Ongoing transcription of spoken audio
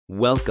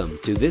Welcome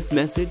to this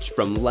message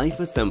from Life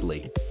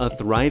Assembly, a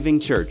thriving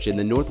church in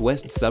the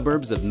northwest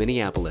suburbs of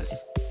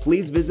Minneapolis.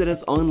 Please visit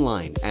us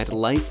online at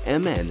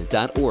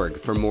lifemn.org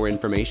for more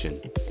information.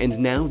 And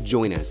now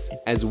join us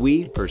as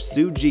we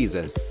pursue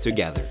Jesus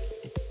together.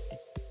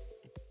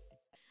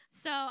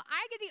 So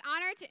I get the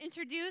honor to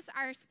introduce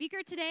our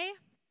speaker today.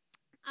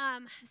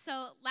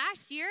 So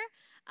last year,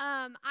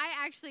 I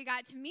actually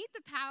got to meet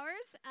the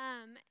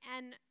Powers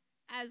and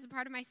as a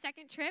part of my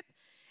second trip.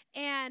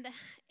 And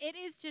it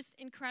is just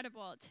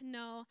incredible to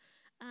know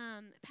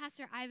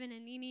Pastor Ivan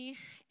and Nini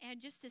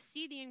and just to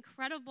see the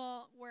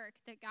incredible work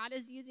that God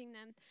is using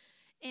them.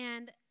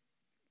 And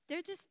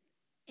they're just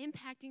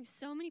impacting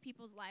so many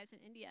people's lives in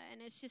India.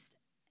 And it's just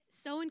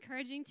so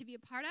encouraging to be a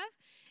part of.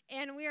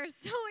 And we are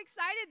so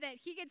excited that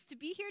he gets to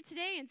be here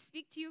today and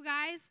speak to you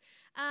guys.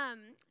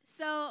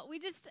 So we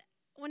just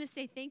want to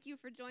say thank you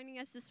for joining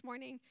us this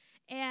morning.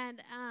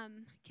 And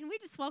can we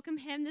just welcome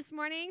him this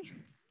morning?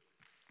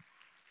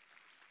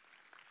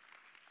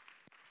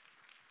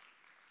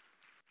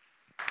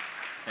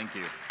 Thank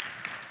you.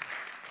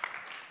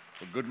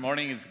 Well, good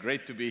morning. It's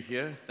great to be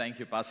here. Thank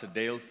you, Pastor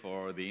Dale,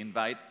 for the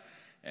invite.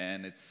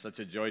 And it's such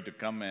a joy to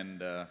come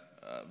and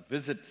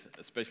visit,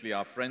 especially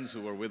our friends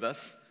who were with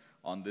us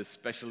on this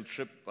special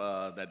trip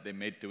that they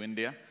made to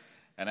India.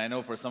 And I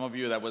know for some of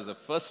you, that was the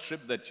first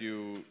trip that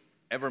you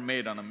ever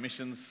made on a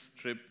missions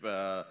trip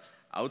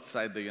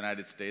outside the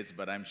United States.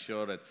 But I'm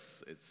sure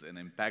it's an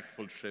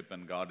impactful trip,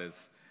 and God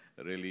has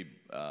really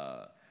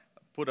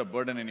put a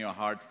burden in your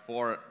heart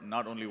for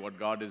not only what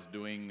God is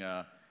doing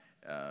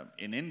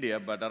in India,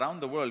 but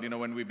around the world. You know,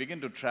 when we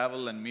begin to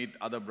travel and meet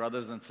other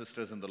brothers and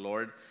sisters in the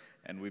Lord,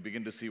 and we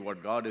begin to see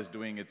what God is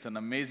doing, it's an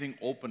amazing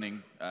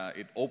opening.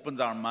 It opens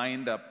our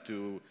mind up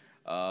to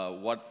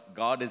what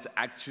God is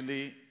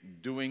actually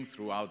doing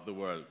throughout the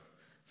world.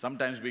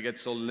 Sometimes we get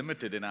so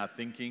limited in our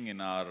thinking, in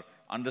our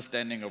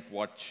understanding of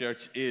what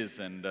church is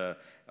and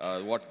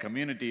what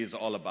community is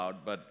all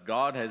about, but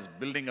God is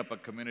building up a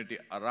community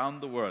around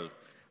the world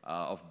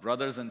of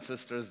brothers and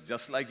sisters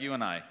just like you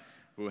and I,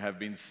 who have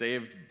been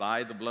saved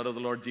by the blood of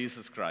the Lord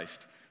Jesus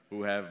Christ,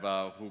 who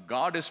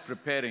God is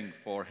preparing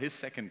for His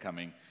second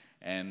coming.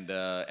 And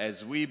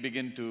as we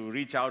begin to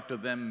reach out to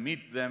them,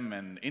 meet them,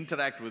 and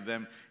interact with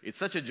them, it's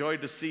such a joy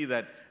to see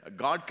that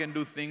God can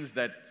do things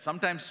that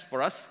sometimes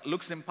for us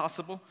looks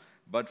impossible,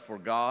 but for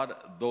God,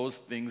 those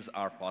things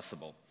are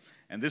possible.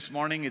 And this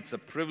morning, it's a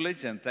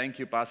privilege, and thank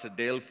you, Pastor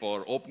Dale,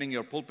 for opening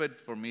your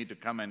pulpit for me to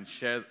come and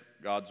share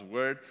God's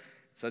Word.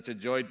 Such a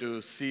joy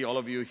to see all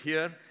of you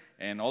here,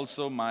 and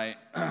also my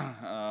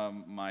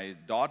my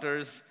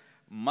daughter's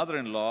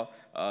mother-in-law,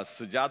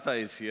 Sujata,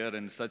 is here,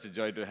 and such a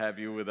joy to have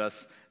you with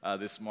us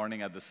this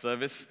morning at the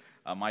service.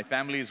 My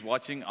family is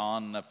watching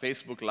on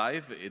Facebook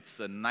Live. It's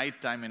night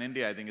time in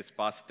India. I think it's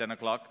past 10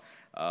 o'clock,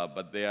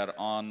 but they are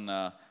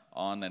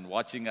on and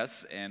watching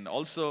us. And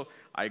also,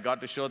 I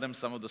got to show them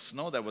some of the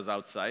snow that was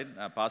outside.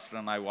 Pastor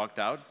and I walked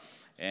out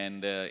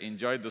and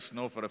enjoyed the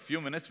snow for a few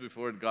minutes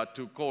before it got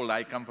too cold.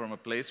 I come from a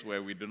place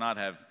where we do not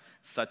have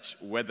such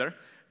weather,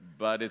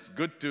 but it's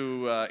good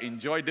to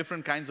enjoy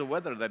different kinds of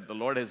weather that the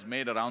Lord has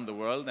made around the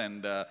world.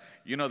 And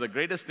you know, the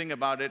greatest thing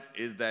about it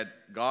is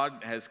that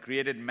God has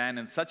created man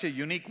in such a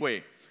unique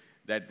way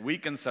that we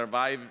can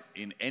survive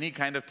in any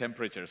kind of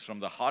temperatures, from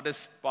the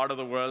hottest part of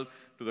the world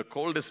to the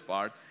coldest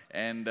part.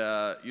 And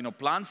you know,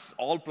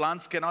 all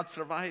plants cannot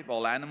survive,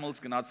 all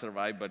animals cannot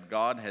survive, but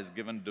God has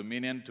given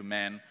dominion to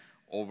man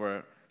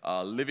over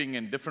living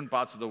in different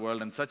parts of the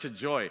world, and such a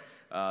joy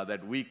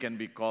that we can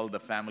be called the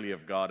family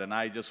of God. And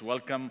I just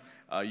welcome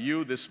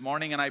you this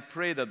morning, and I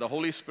pray that the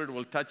Holy Spirit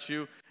will touch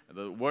you,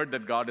 the word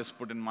that God has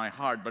put in my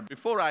heart. But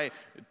before I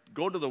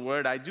go to the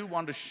word, I do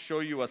want to show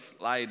you a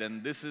slide,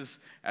 and this is,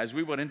 as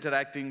we were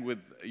interacting with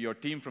your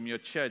team from your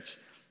church,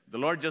 the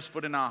Lord just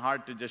put in our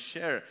heart to just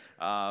share.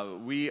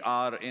 We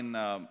are in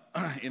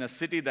a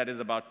city that is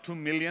about 2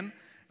 million.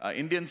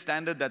 Indian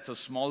standard, that's a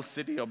small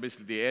city.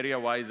 Obviously, the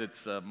area-wise,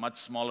 it's a much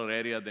smaller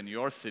area than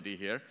your city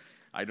here.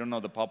 I don't know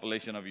the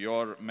population of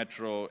your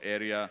metro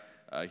area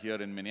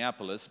here in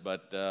Minneapolis,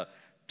 but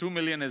 2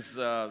 million is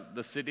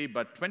the city,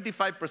 but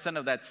 25%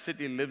 of that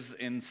city lives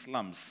in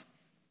slums.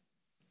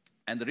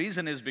 And the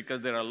reason is because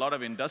there are a lot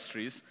of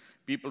industries.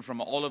 People from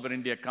all over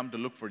India come to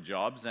look for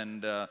jobs,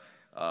 and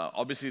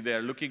obviously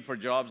they're looking for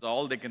jobs.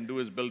 All they can do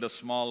is build a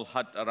small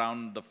hut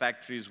around the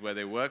factories where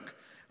they work.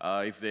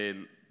 If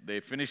they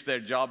finish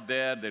their job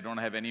there, they don't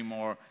have any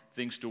more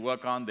things to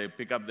work on. They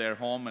pick up their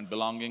home and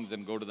belongings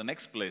and go to the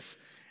next place.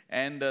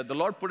 And the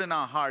Lord put in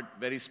our heart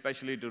very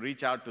specially to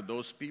reach out to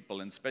those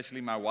people, and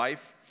especially my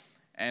wife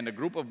and a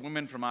group of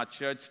women from our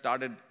church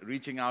started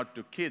reaching out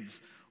to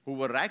kids who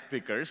were rag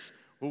pickers,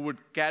 who would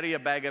carry a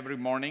bag every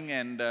morning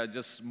and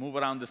just move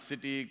around the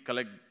city,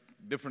 collect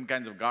different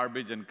kinds of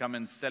garbage and come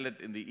and sell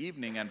it in the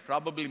evening, and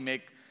probably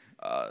make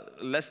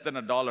less than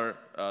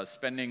 $1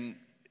 spending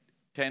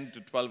 10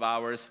 to 12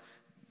 hours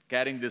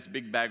carrying this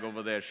big bag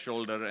over their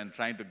shoulder and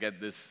trying to get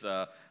this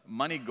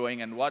money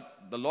going. And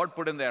what the Lord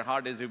put in their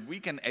heart is, if we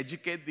can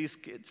educate these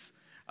kids,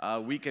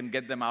 we can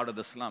get them out of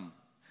the slum.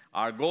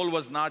 Our goal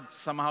was not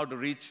somehow to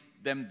reach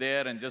them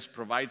there and just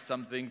provide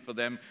something for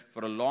them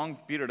for a long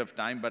period of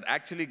time, but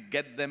actually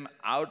get them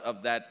out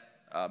of that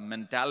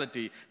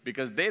mentality,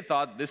 because they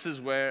thought this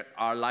is where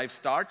our life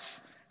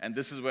starts and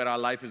this is where our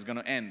life is going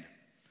to end.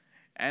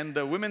 And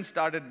the women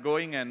started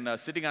going and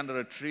sitting under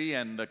a tree,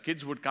 and the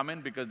kids would come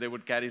in because they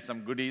would carry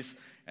some goodies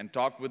and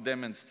talk with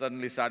them, and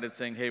suddenly started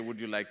saying, hey, would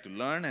you like to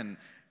learn? And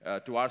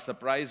to our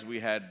surprise, we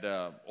had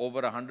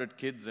over 100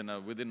 kids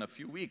within a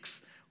few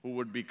weeks who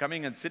would be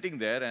coming and sitting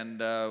there and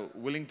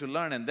willing to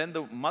learn. And then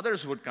the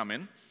mothers would come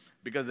in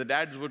because the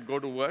dads would go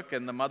to work,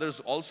 and the mothers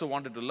also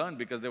wanted to learn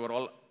because they were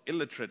all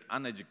illiterate,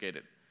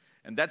 uneducated.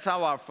 And that's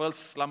how our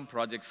first slum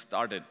project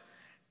started.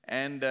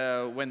 And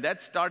when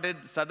that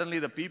started, suddenly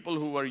the people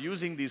who were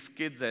using these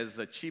kids as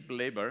cheap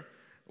labor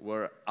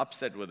were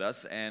upset with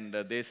us, and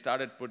they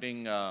started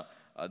opposing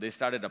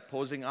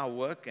our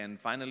work, and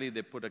finally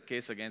they put a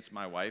case against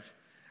my wife,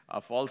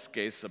 a false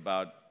case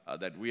about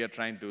that we are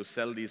trying to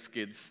sell these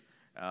kids.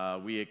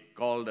 We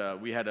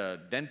had a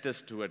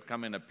dentist who had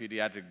come in, a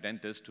pediatric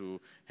dentist,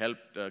 who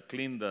helped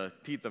clean the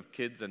teeth of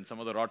kids, and some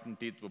of the rotten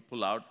teeth were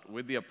pulled out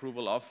with the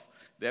approval of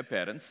their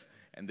parents.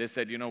 And they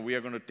said, we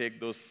are going to take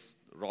those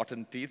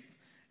rotten teeth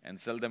and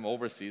sell them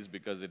overseas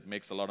because it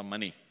makes a lot of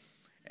money.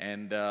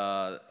 And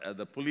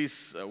the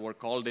police were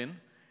called in,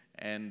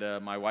 and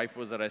my wife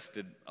was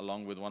arrested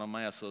along with one of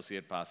my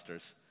associate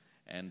pastors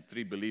and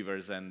 3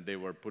 believers, and they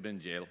were put in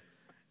jail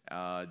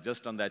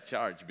just on that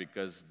charge,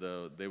 because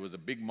there was a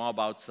big mob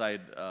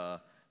outside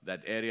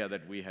that area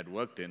that we had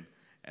worked in,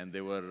 and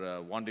they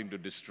were wanting to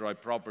destroy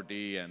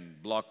property and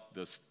block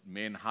the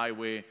main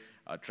highway.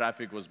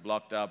 Traffic was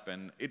blocked up,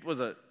 and it was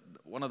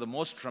one of the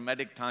most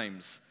traumatic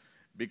times,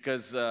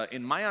 because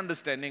in my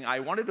understanding, I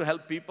wanted to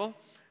help people,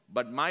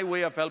 but my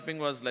way of helping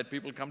was let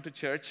people come to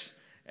church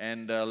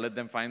and let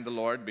them find the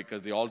Lord,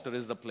 because the altar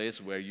is the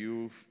place where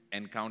you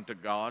encounter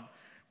God.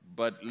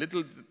 But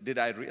little did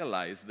I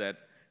realize that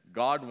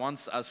God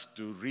wants us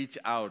to reach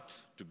out,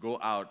 to go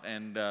out.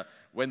 And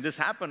when this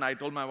happened, I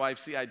told my wife,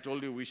 see, I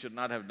told you we should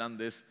not have done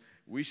this.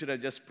 We should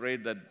have just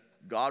prayed that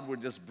God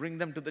would just bring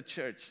them to the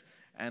church,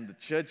 and the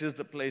church is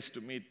the place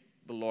to meet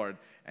the Lord.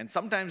 And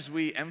sometimes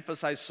we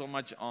emphasize so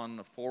much on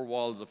the 4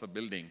 walls of a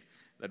building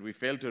that we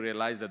fail to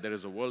realize that there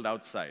is a world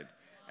outside,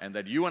 and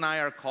that you and I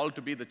are called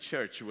to be the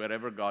church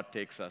wherever God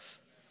takes us.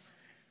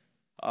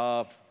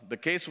 The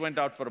case went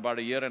out for about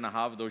 1.5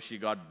 years, though she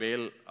got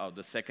bail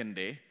the second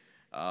day.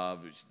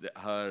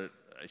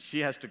 She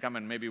has to come,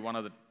 and maybe one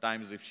of the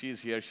times if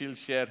she's here, she'll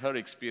share her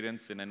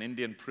experience in an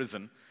Indian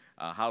prison,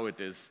 how it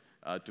is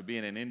to be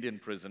in an Indian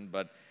prison.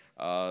 But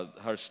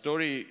her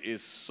story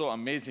is so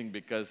amazing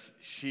because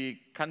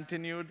she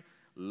continued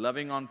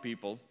loving on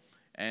people.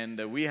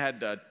 And we had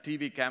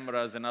TV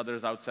cameras and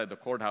others outside the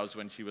courthouse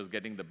when she was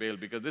getting the bail,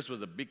 because this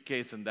was a big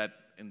case in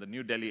the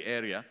New Delhi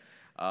area,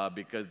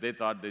 because they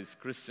thought these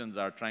Christians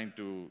are trying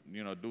to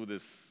do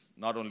this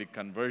not only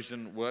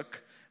conversion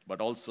work, but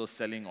also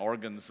selling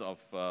organs of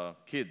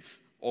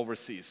kids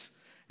overseas.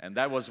 And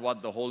that was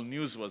what the whole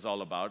news was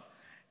all about.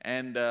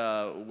 And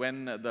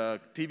when the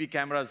TV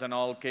cameras and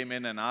all came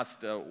in and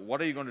asked,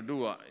 what are you going to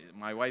do?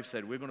 My wife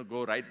said, we're going to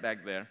go right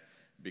back there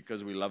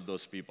because we love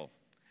those people.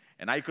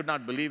 And I could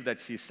not believe that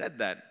she said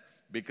that,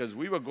 because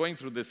we were going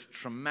through this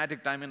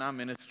traumatic time in our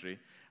ministry.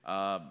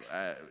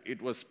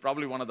 It was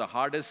probably one of the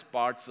hardest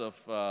parts of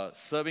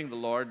serving the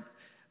Lord,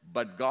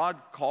 but God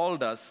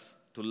called us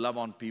to love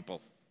on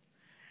people.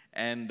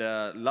 And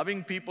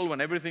loving people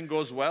when everything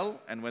goes well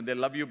and when they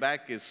love you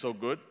back is so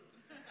good.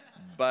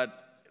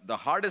 But the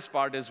hardest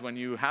part is when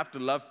you have to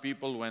love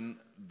people when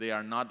they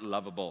are not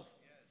lovable.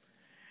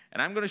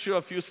 And I'm going to show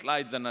a few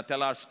slides and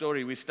tell our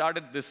story. We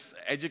started this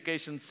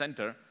education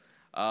center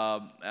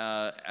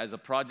as a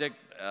project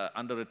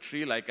under a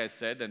tree, like I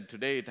said, and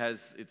today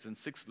it's in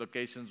 6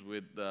 locations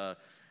with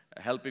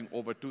helping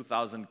over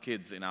 2,000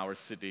 kids in our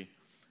city.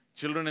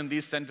 Children in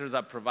these centers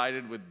are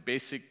provided with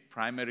basic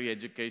primary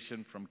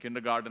education from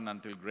kindergarten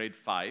until grade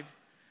 5.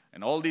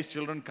 And all these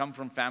children come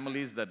from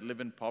families that live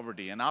in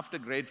poverty. And after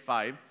grade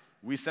 5,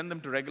 we send them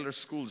to regular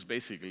schools,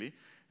 basically,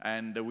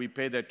 and we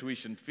pay their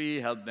tuition fee,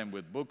 help them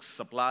with books,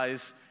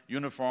 supplies,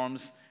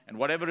 uniforms, and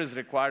whatever is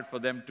required for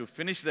them to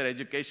finish their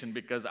education,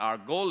 because our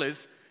goal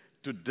is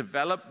to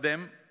develop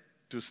them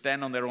to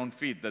stand on their own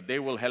feet, that they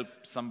will help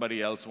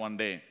somebody else one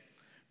day.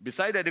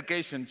 Beside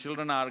education,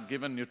 children are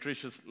given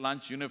nutritious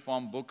lunch,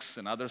 uniform, books,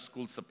 and other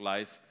school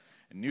supplies.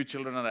 And new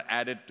children are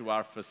added to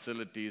our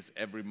facilities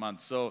every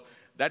month. So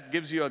that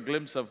gives you a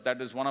glimpse of, that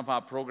is one of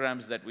our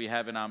programs that we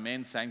have in our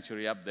main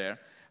sanctuary up there.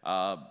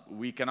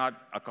 We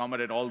cannot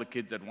accommodate all the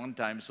kids at one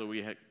time, so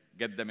we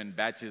get them in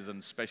batches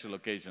and special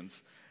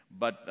occasions.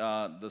 But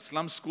the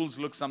slum schools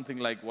look something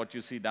like what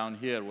you see down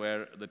here,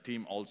 where the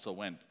team also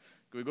went.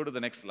 Can we go to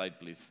the next slide,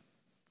 please?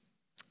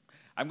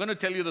 I'm going to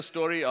tell you the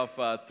story of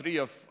 3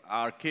 of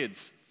our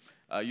kids.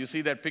 You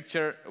see their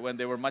picture when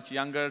they were much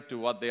younger to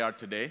what they are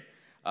today.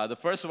 The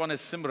first one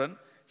is Simran.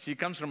 She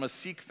comes from a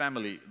Sikh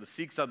family. The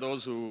Sikhs are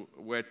those who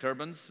wear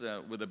turbans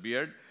with a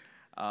beard.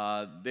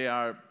 They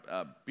are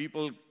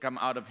people come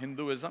out of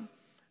Hinduism,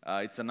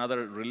 It's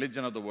another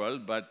religion of the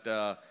world, but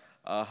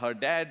her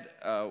dad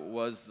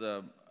was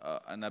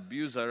an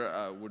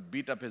abuser, would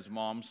beat up his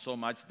mom so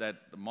much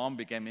that the mom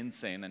became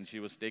insane and she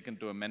was taken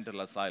to a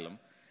mental asylum.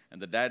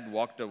 And the dad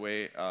walked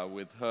away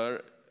with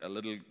her, a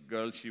little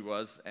girl she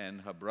was, and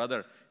her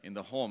brother in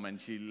the home. And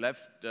he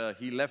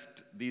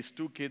left these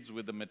two kids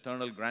with the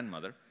maternal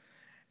grandmother.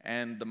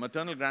 And the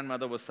maternal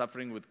grandmother was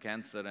suffering with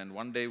cancer. And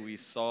one day we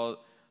saw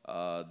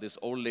this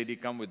old lady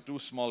come with two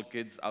small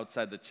kids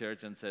outside the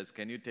church and says,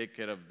 "Can you take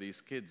care of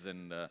these kids?"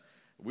 And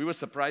we were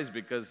surprised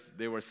because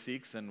they were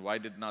Sikhs, and why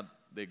did not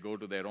they go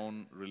to their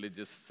own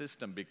religious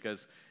system?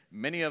 Because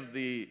many of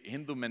the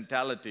Hindu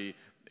mentality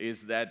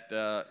is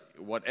that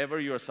whatever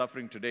you are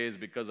suffering today is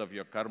because of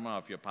your karma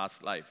of your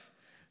past life.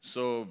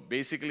 So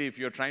basically, if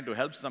you're trying to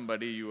help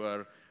somebody, you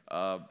are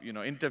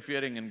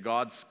interfering in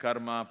God's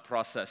karma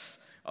process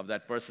of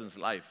that person's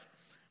life.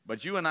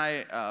 But you and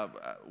I,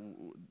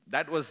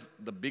 that was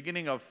the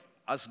beginning of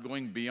us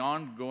going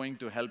beyond going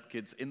to help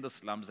kids in the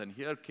slums, and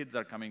here kids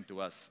are coming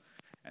to us.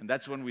 And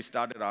that's when we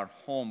started our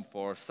home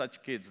for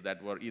such kids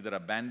that were either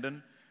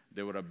abandoned,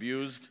 they were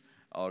abused,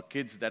 or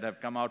kids that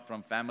have come out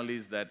from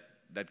families that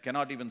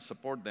cannot even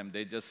support them.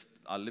 They just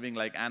are living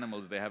like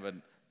animals. They have a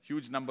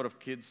huge number of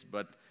kids,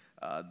 but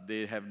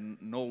they have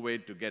no way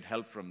to get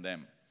help from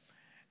them.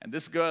 And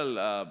this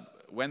girl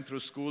went through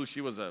school.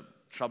 She was a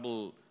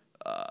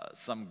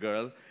troublesome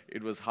girl.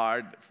 It was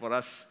hard for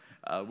us.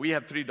 We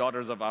have 3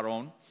 daughters of our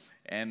own,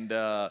 and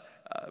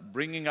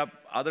bringing up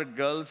other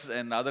girls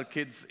and other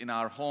kids in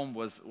our home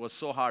was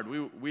so hard.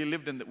 We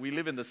live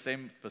in the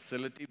same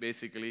facility,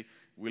 basically.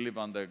 We live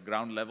on the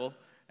ground level,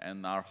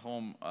 and our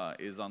home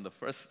is on the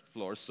first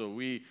floor. So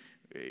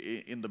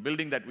in the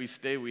building that we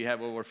stay, we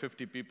have over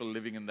 50 people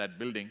living in that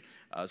building.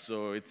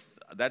 So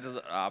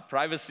our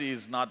privacy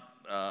is not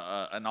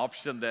an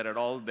option there at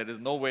all. There is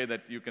no way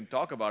that you can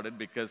talk about it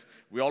because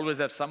we always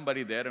have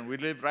somebody there, and we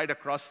live right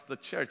across the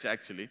church,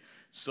 actually.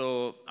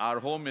 So our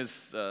home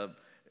is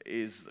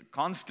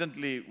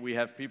constantly, we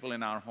have people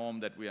in our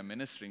home that we are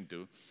ministering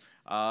to.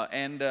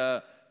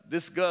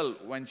 This girl,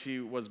 when she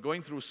was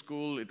going through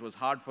school, it was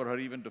hard for her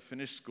even to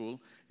finish school.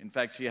 In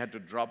fact, she had to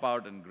drop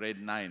out in grade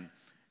 9.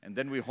 And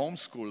then we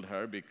homeschooled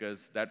her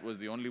because that was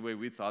the only way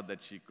we thought that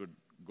she could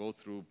go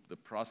through the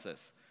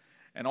process.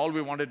 And all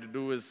we wanted to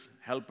do is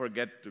help her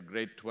get to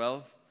grade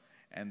 12,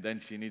 and then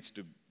she needs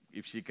to,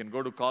 if she can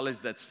go to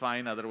college, that's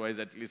fine. Otherwise,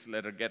 at least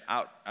let her get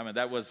out. I mean,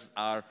 that was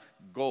our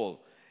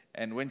goal.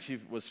 And when she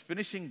was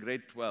finishing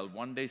grade 12,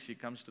 one day she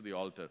comes to the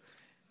altar,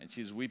 and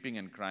she's weeping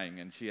and crying,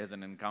 and she has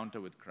an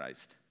encounter with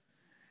Christ.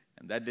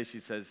 And that day she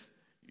says,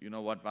 "You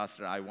know what,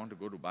 Pastor, I want to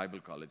go to Bible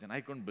college." And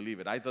I couldn't believe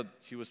it. I thought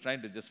she was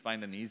trying to just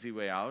find an easy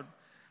way out.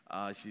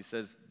 She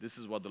says, "This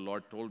is what the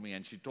Lord told me."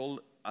 And she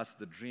told us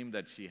the dream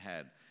that she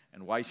had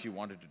and why she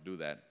wanted to do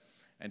that.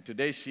 And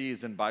today she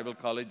is in Bible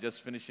college,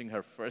 just finishing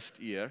her first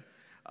year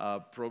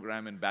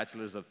program in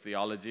Bachelor's of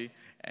Theology.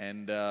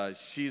 And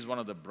she's one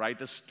of the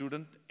brightest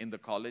students in the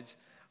college,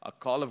 a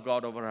call of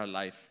God over her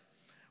life.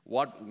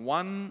 What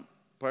one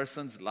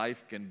person's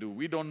life can do,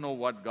 we don't know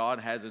what God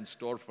has in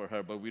store for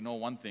her, but we know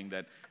one thing,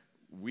 that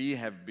we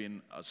have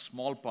been a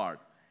small part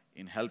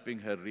in helping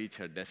her reach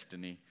her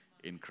destiny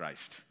in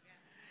Christ.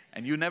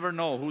 And you never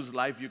know whose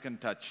life you can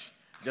touch.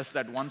 Just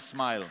that one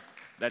smile,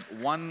 that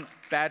one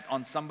pat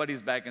on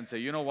somebody's back and say,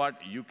 "You know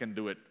what, you can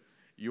do it.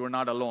 You are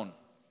not alone."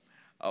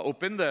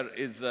 Upinder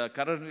is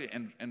currently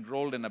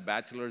enrolled in a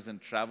bachelor's in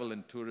travel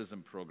and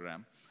tourism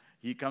program.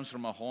 He comes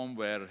from a home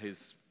where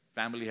his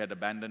family had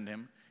abandoned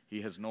him.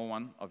 He has no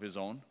one of his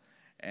own.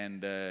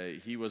 And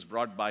he was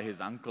brought by his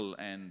uncle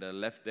and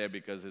left there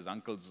because his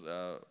uncle's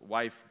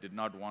wife did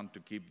not want to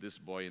keep this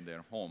boy in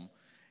their home.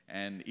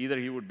 And either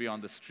he would be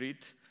on the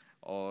street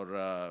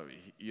or,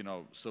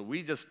 so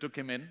we just took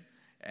him in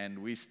and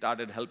we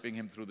started helping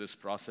him through this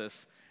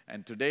process.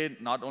 And today,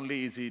 not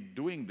only is he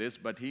doing this,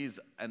 but he's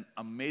an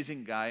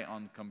amazing guy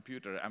on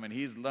computer. I mean,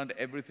 he's learned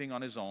everything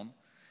on his own.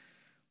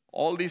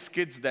 All these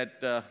kids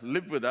that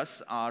live with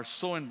us are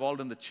so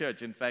involved in the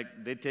church. In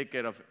fact, they take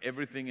care of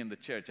everything in the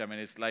church. I mean,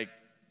 it's like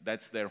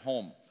that's their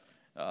home,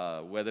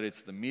 whether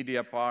it's the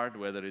media part,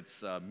 whether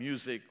it's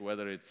music,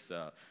 whether it's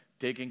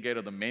taking care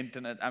of the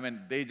maintenance. I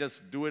mean, they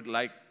just do it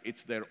like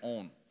it's their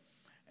own.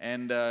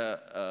 And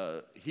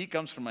he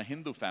comes from a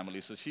Hindu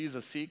family. So she's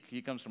a Sikh,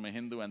 he comes from a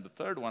Hindu. And the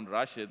third one,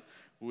 Rashid,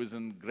 who is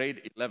in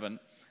grade 11,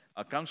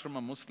 comes from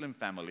a Muslim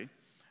family.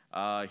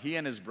 He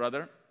and his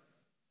brother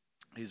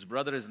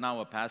is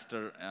now a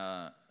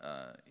pastor.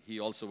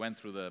 He also went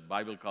through the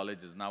Bible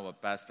college, is now a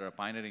pastor, a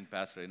pioneering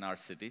pastor in our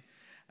city.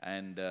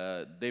 And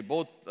they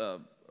both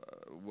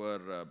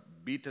were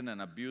beaten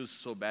and abused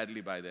so badly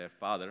by their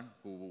father,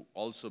 who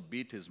also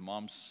beat his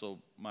mom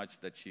so much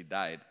that she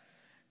died.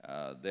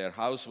 Their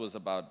house was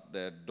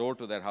their door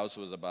to their house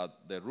was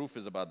their roof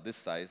is about this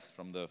size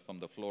from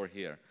the floor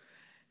here.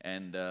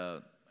 And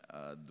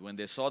when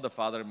they saw the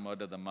father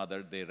murder the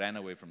mother, they ran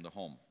away from the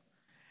home.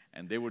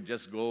 And they would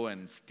just go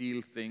and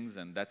steal things,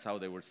 and that's how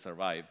they would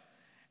survive.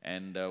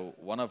 And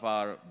one of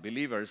our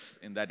believers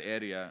in that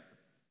area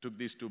took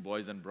these two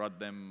boys and brought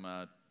them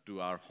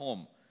to our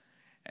home.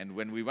 And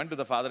when we went to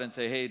the father and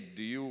say, hey,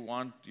 do you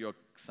want your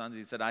sons?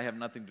 He said, I have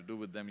nothing to do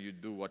with them. You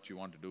do what you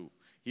want to do.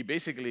 He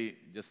basically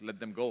just let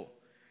them go.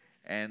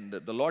 And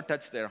the Lord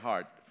touched their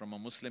heart from a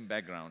Muslim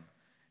background.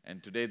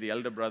 And today the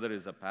elder brother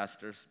is a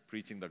pastor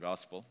preaching the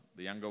gospel.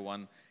 The younger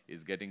one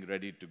is getting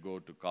ready to go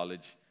to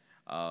college.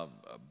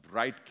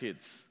 Bright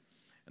kids.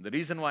 And the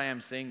reason why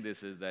I'm saying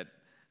this is that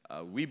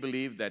we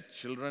believe that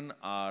children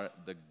are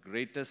the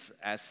greatest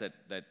asset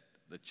that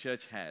the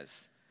church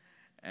has.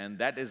 And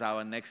that is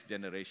our next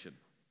generation.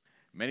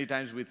 Many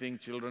times we think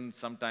children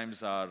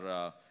sometimes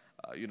are,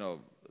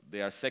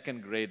 they are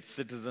second-grade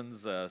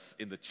citizens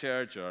in the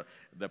church, or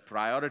the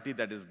priority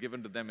that is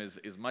given to them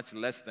is much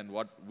less than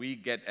what we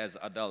get as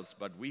adults.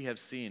 But we have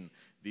seen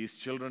these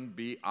children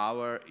be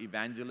our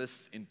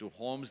evangelists into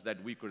homes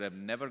that we could have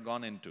never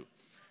gone into.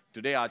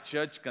 Today, our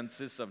church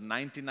consists of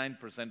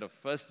 99% of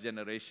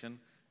first-generation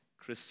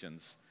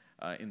Christians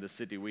in the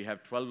city. We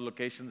have 12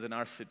 locations in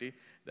our city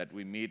that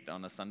we meet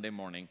on a Sunday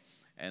morning.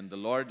 And the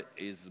Lord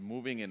is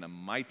moving in a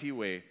mighty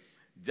way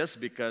just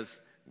because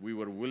we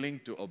were willing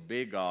to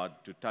obey God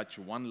to touch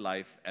one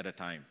life at a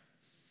time.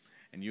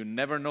 And you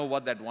never know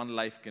what that one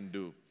life can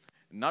do.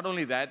 Not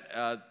only that,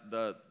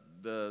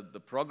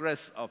 the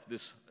progress of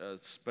this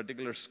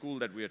particular school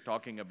that we are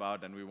talking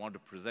about and we want to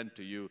present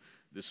to you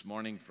this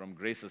morning from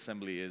Grace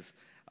Assembly is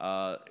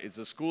it's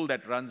a school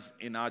that runs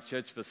in our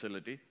church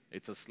facility.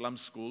 It's a slum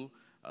school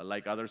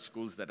like other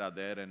schools that are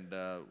there, and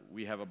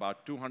we have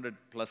about 200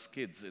 plus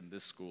kids in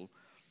this school.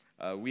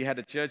 We had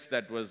a church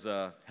that was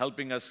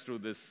helping us through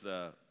this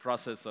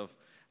process of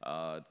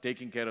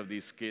taking care of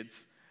these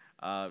kids.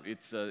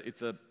 It's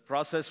a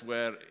process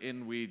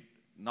wherein we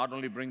not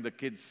only bring the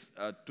kids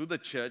to the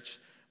church,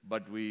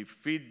 but we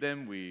feed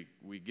them,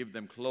 we give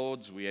them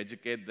clothes, we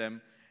educate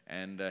them,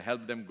 and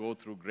help them go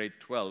through grade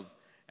 12.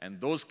 And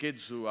those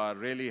kids who are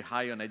really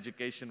high on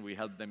education, we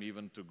help them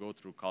even to go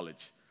through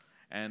college.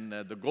 And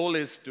the goal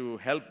is to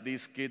help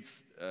these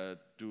kids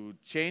to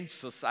change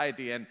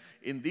society. And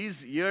in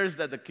these years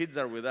that the kids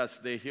are with us,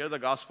 they hear the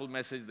gospel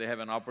message, they have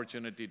an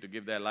opportunity to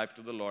give their life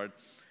to the Lord.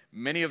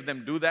 Many of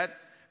them do that.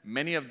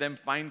 Many of them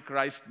find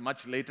Christ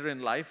much later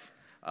in life,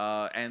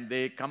 and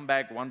they come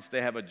back once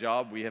they have a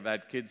job. We have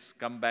had kids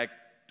come back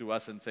to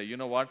us and say, you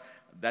know what,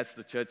 that's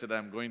the church that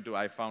I'm going to.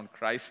 I found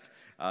Christ.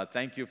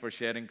 Thank you for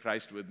sharing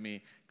Christ with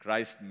me.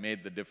 Christ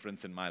made the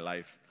difference in my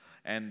life.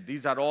 And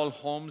these are all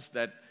homes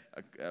that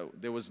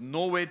there was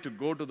no way to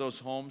go to those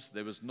homes.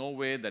 There was no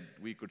way that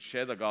we could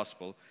share the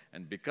gospel.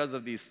 And because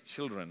of these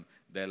children,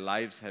 their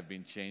lives have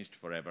been changed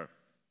forever.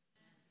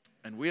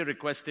 And we are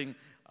requesting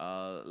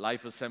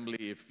Life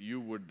Assembly, if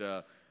you would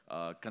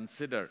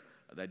consider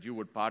that you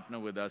would partner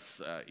with us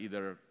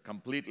either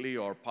completely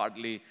or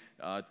partly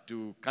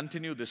to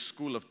continue this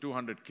school of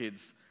 200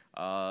 kids.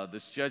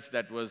 This church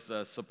that was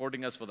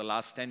supporting us for the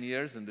last 10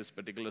 years in this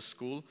particular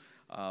school,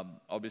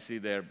 obviously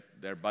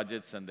their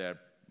budgets and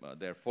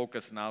their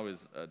focus now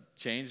is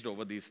changed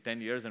over these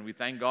 10 years, and we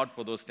thank God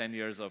for those 10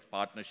 years of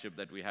partnership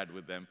that we had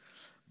with them.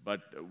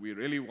 But we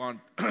really want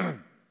to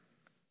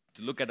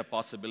look at a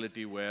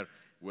possibility where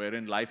we're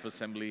in Life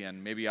Assembly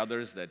and maybe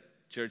others, that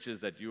churches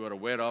that you are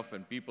aware of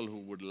and people who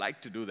would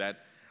like to do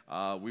that.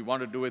 We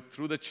want to do it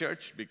through the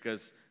church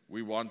because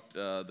we want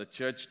the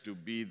church to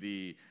be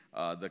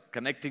the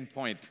connecting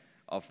point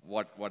of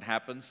what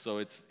happens. So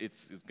it's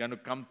going to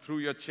come through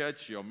your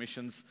church, your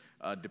missions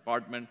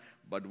department,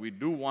 but we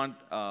do want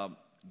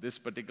this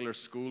particular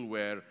school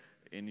where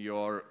in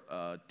your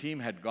team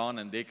had gone,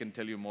 and they can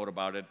tell you more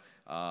about it,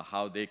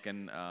 how they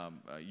can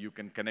you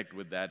can connect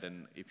with that.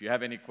 And if you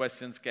have any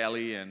questions,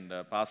 Callie and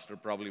Pastor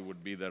probably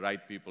would be the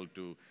right people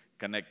to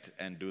connect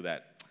and do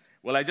that.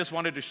 Well, I just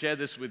wanted to share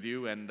this with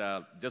you, and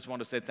just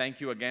want to say thank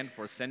you again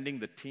for sending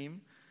the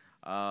team,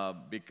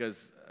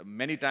 because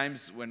many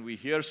times when we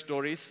hear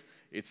stories,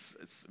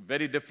 it's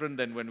very different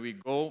than when we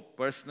go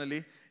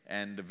personally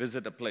and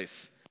visit a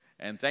place.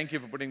 And thank you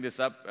for putting this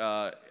up.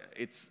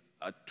 It's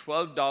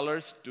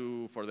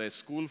 $12 for their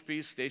school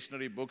fees,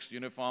 stationery, books,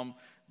 uniform,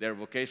 their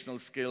vocational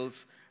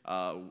skills.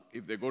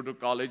 If they go to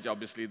college,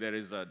 obviously there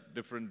is a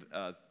different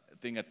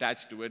thing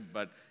attached to it,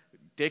 but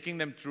taking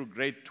them through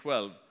grade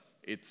 12,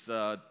 it's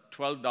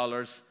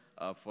 $12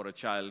 for a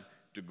child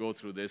to go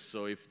through this.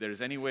 So if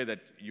there's any way that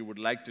you would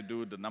like to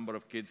do, the number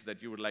of kids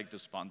that you would like to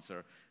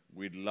sponsor,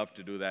 we'd love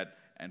to do that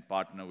and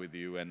partner with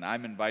you. And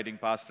I'm inviting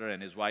Pastor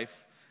and his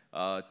wife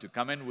to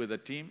come in with a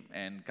team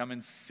and come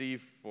and see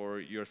for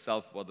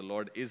yourself what the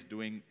Lord is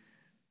doing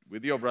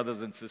with your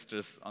brothers and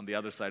sisters on the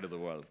other side of the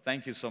world.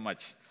 Thank you so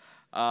much.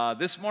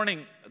 This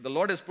morning, the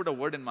Lord has put a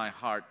word in my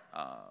heart.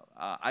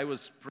 I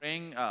was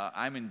praying.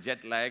 I'm in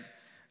jet lag.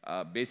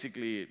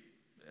 Basically,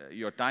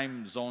 your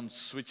time zone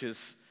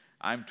switches.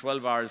 I'm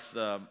 12 hours,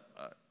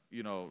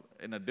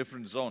 in a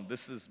different zone.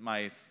 This is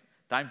my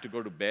time to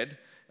go to bed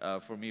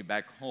for me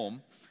back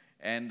home.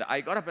 And I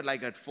got up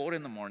at 4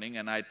 in the morning,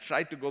 and I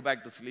tried to go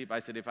back to sleep.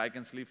 I said, if I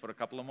can sleep for a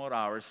couple of more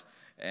hours,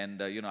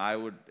 and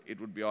it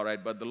would be all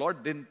right. But the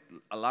Lord didn't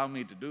allow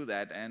me to do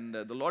that, and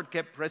the Lord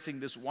kept pressing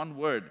this one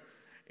word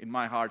in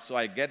my heart. So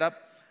I get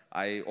up,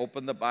 I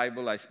open the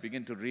Bible, I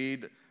begin to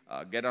read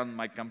get on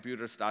my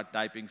computer, start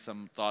typing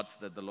some thoughts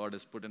that the Lord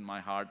has put in my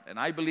heart. And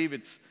I believe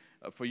it's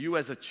for you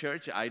as a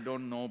church. I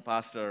don't know,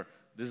 Pastor,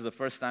 this is the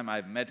first time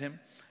I've met him.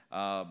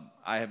 I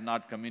have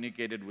not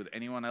communicated with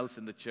anyone else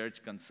in the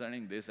church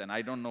concerning this, and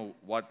I don't know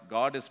what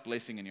God is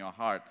placing in your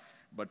heart.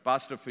 But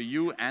Pastor, for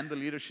you and the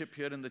leadership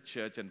here in the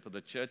church and for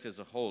the church as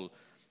a whole,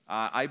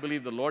 I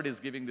believe the Lord is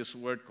giving this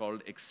word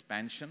called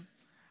expansion.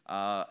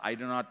 I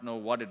do not know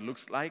what it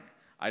looks like.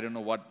 I don't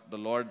know what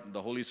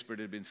the Holy Spirit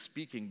has been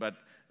speaking, but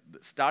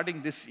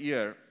starting this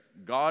year,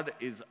 God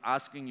is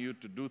asking you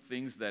to do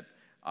things that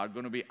are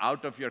going to be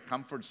out of your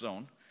comfort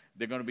zone.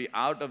 They're going to be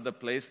out of the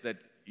place that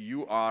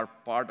you are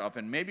part of.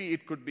 And maybe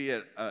it could be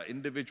an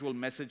individual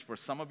message for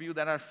some of you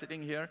that are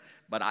sitting here,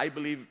 but I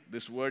believe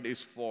this word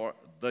is for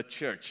the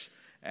church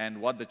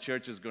and what the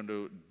church is going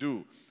to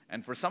do.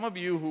 And for some of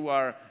you who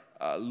are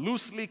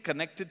loosely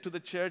connected to the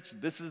church,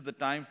 this is the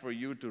time for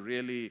you to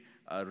really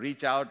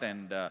reach out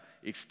and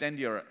extend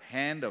your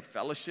hand of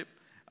fellowship.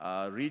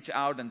 Reach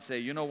out and say,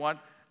 you know what,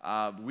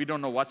 we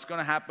don't know what's going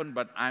to happen,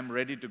 but I'm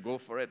ready to go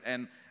for it.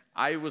 And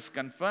I was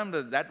confirmed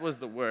that that was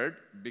the word,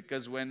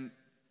 because when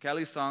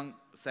Kelly sang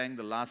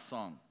the last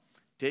song,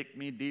 Take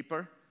Me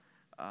Deeper,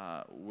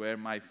 where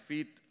my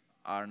feet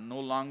are no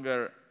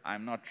longer,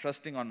 I'm not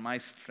trusting on my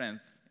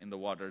strength in the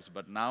waters,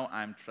 but now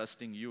I'm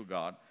trusting you,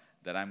 God,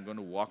 that I'm going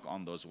to walk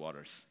on those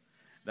waters.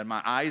 That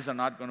my eyes are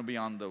not going to be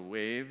on the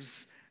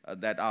waves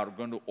that are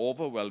going to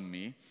overwhelm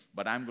me,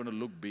 but I'm going to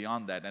look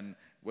beyond that. And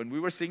when we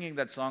were singing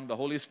that song, the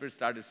Holy Spirit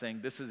started saying,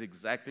 this is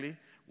exactly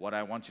what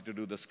I want you to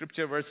do. The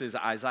scripture verse is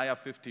Isaiah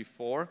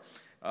 54,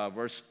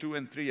 verse 2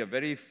 and 3, a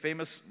very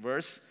famous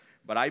verse,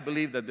 but I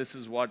believe that this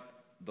is what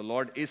the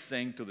Lord is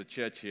saying to the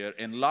church here.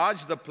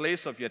 Enlarge the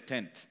place of your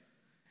tent,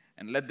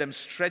 and let them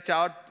stretch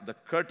out the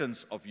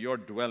curtains of your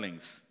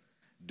dwellings.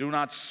 Do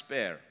not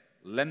spare.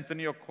 Lengthen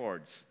your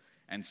cords,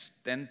 and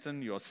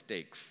strengthen your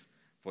stakes.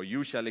 For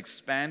you shall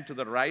expand to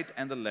the right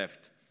and the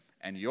left,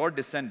 and your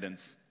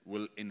descendants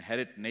will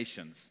inherit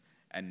nations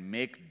and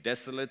make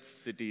desolate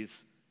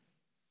cities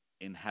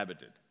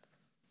inhabited.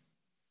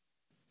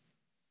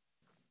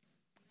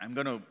 I'm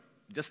going to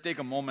just take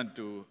a moment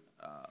to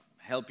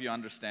help you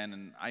understand,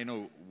 and I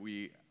know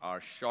we are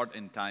short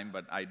in time,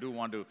 but I do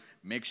want to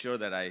make sure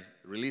that I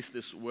release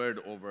this word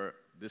over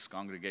this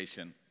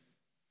congregation.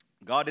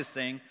 God is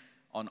saying,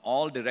 on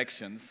all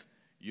directions,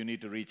 you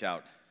need to reach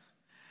out.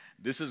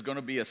 This is going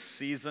to be a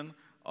season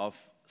of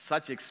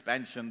such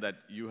expansion that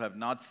you have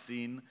not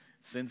seen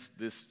since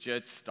this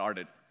church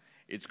started.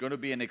 It's going to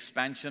be an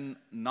expansion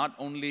not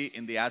only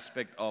in the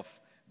aspect of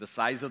the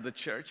size of the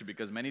church,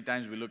 because many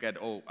times we look at,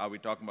 are we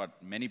talking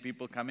about many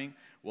people coming?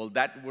 Well,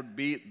 that would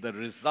be the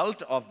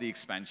result of the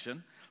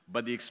expansion,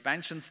 but the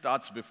expansion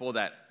starts before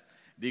that.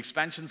 The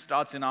expansion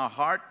starts in our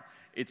heart.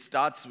 It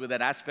starts with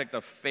that aspect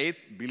of faith,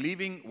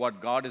 believing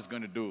what God is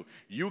going to do.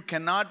 You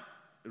cannot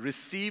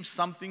receive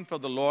something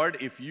from the Lord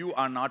if you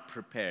are not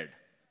prepared.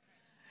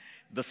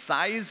 The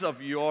size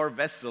of your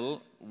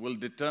vessel will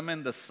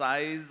determine the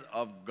size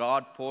of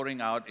God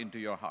pouring out into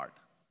your heart.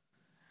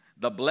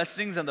 The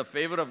blessings and the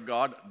favor of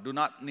God do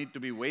not need to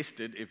be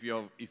wasted if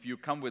you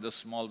come with a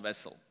small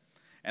vessel.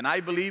 And I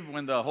believe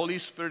when the Holy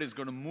Spirit is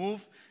going to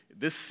move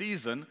this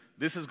season,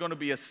 this is going to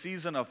be a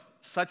season of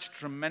such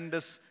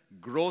tremendous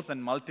growth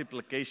and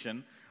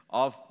multiplication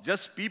of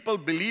just people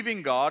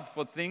believing God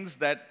for things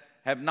that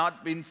have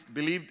not been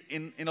believed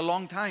in a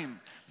long time,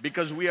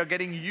 because we are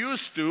getting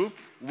used to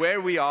where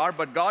we are.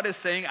 But God is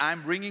saying,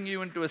 I'm bringing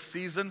you into a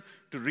season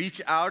to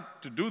reach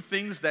out, to do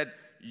things that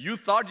you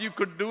thought you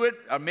could do it,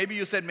 or maybe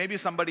you said, maybe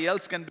somebody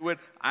else can do it.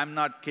 I'm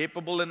not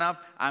capable enough.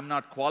 I'm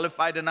not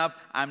qualified enough.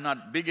 I'm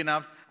not big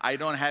enough. I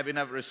don't have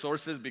enough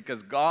resources,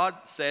 because God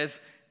says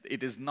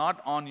it is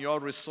not on your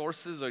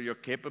resources or your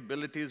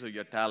capabilities or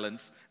your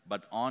talents,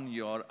 but on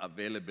your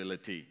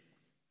availability.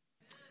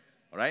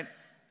 All right?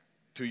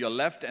 To your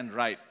left and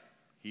right,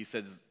 he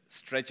says,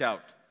 stretch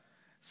out.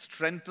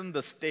 Strengthen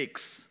the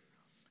stakes.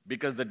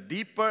 Because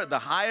the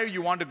higher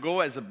you want to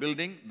go as a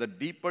building, the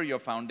deeper your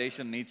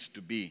foundation needs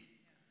to be.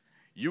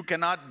 You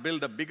cannot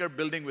build a bigger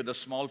building with a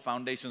small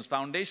foundations.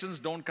 Foundations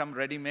don't come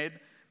ready-made.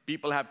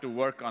 People have to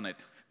work on it.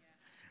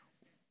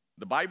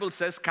 The Bible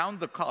says,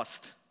 count the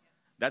cost.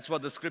 That's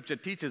what the scripture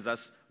teaches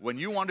us. When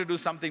you want to do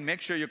something,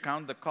 make sure you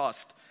count the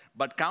cost.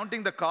 But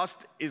counting the cost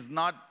is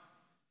not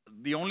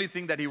the only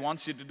thing that he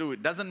wants you to do.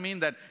 It doesn't mean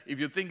that if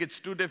you think it's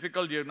too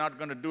difficult, you're not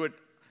going to do it.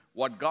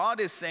 What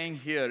God is saying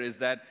here is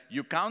that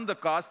you count the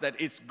cost, that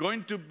it's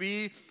going to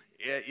be,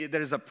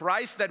 there is a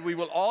price that we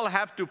will all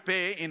have to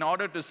pay in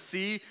order to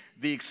see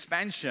the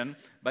expansion.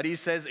 But he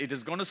says it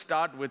is going to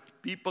start with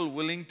people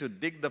willing to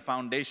dig the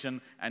foundation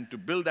and to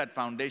build that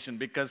foundation.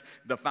 Because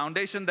the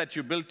foundation that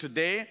you build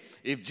today,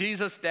 if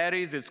Jesus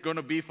tarries, it's going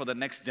to be for the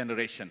next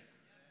generation.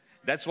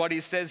 That's what he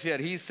says here.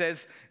 He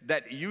says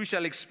that you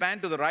shall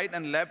expand to the right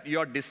and left.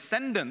 Your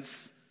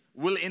descendants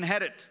will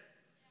inherit.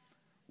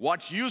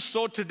 What you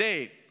sow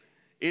today,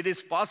 it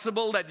is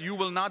possible that you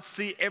will not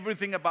see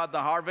everything about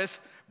the harvest,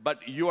 but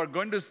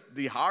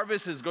the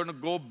harvest is going to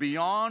go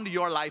beyond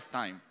your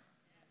lifetime.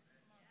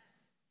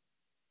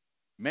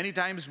 Many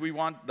times we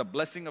want the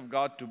blessing of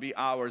God to be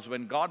ours.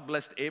 When God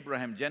blessed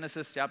Abraham,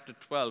 Genesis chapter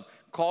 12,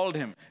 called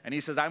him, and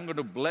he says, I'm going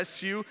to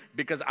bless you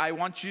because I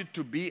want you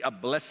to be a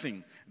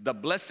blessing. The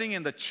blessing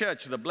in the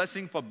church, the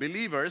blessing for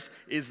believers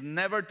is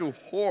never to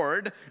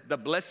hoard. The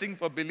blessing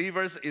for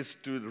believers is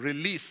to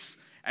release.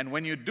 And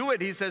when you do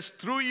it, he says,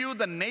 through you,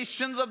 the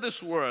nations of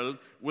this world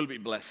will be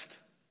blessed.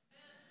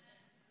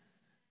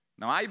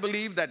 Now, I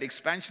believe that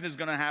expansion is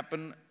going to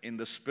happen in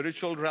the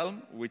spiritual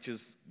realm, which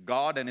is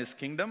God and his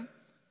kingdom.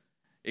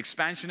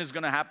 Expansion is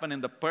going to happen in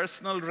the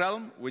personal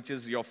realm, which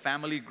is your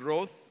family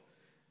growth,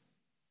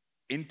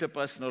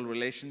 interpersonal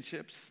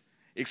relationships.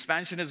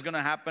 Expansion is going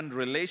to happen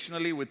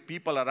relationally with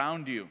people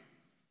around you.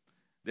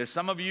 There's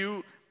some of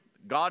you,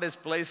 God has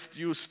placed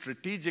you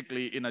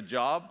strategically in a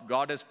job.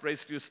 God has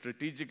placed you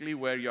strategically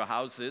where your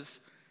house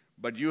is,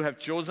 but you have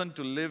chosen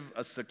to live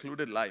a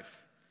secluded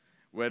life,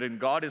 wherein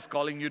God is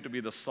calling you to be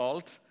the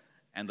salt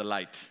and the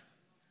light.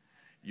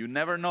 You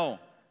never know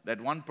that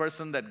one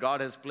person that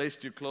God has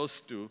placed you close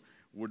to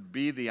would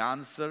be the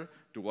answer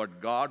to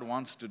what God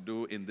wants to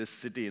do in this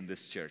city, in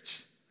this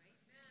church.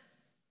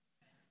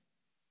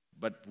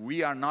 But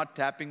we are not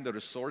tapping the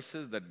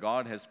resources that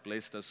God has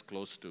placed us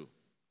close to.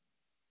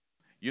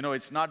 You know,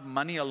 it's not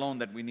money alone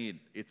that we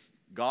need. It's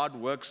God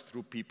works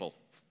through people.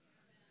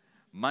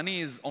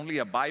 Money is only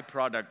a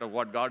byproduct of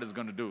what God is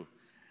going to do.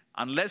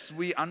 Unless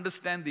we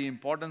understand the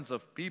importance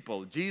of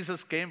people,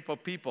 Jesus came for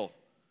people.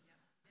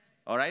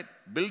 All right?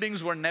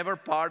 Buildings were never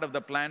part of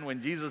the plan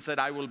when Jesus said,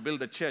 I will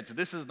build a church.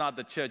 This is not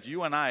the church.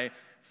 You and I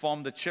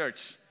form the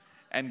church.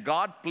 And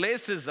God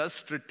places us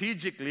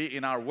strategically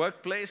in our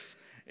workplace,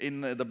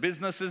 in the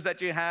businesses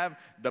that you have,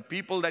 the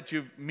people that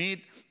you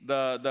meet,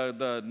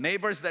 the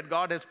neighbors that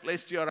God has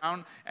placed you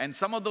around. And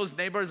some of those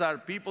neighbors are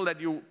people that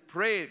you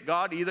pray,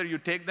 God, either you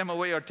take them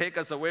away or take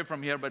us away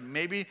from here. But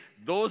maybe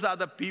those are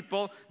the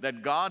people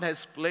that God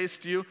has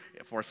placed you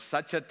for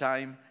such a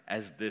time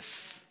as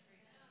this.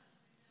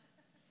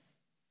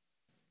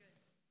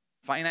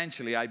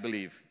 Financially, I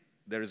believe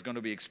there is going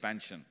to be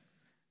expansion.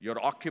 Your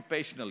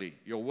occupationally,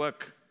 your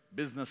work,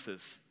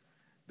 businesses,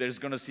 there's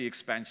going to see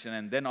expansion.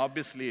 And then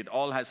obviously it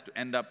all has to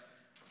end up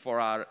for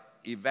our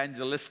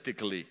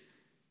evangelistically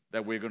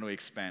that we're going to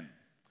expand.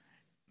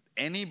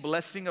 Any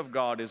blessing of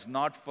God is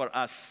not for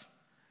us,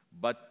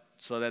 but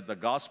so that the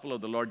gospel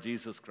of the Lord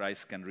Jesus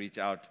Christ can reach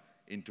out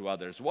into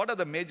others. What are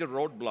the major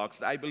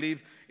roadblocks? I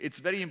believe it's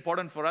very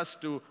important for us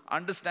to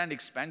understand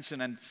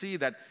expansion and see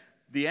that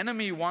the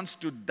enemy wants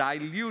to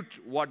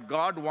dilute what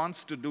God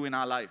wants to do in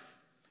our life.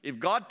 If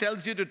God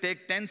tells you to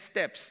take 10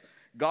 steps,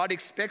 God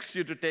expects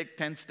you to take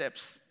 10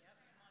 steps.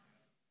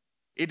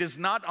 It is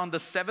not on the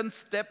 7th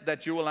step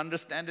that you will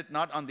understand it,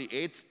 not on the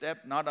 8th step,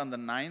 not on the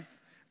 9th,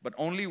 but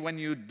only when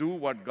you do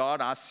what God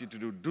asks you to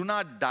do. Do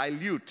not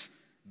dilute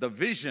the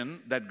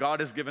vision that God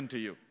has given to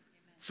you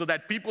so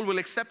that people will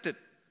accept it.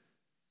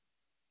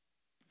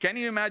 Can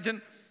you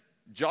imagine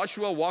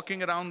Joshua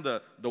walking around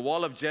the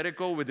wall of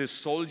Jericho with his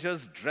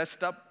soldiers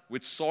dressed up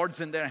with swords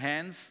in their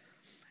hands?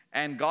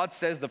 And God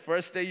says, the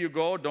first day you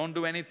go, don't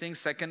do anything.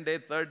 Second day,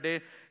 third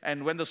day.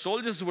 And when the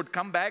soldiers would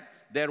come back,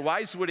 their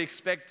wives would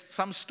expect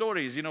some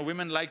stories. You know,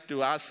 women like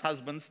to ask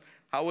husbands,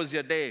 how was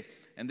your day?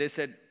 And they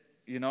said,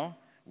 you know,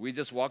 we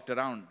just walked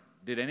around.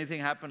 Did anything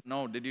happen?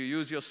 No. Did you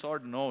use your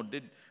sword? No.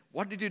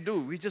 What did you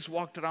do? We just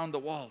walked around the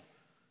wall.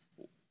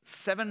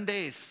 7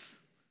 days.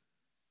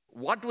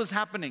 What was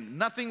happening?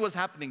 Nothing was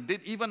happening.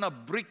 Did even a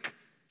brick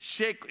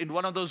shake in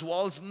one of those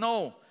walls?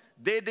 No.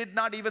 They did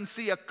not even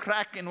see a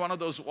crack in one of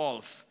those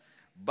walls.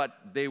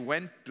 But they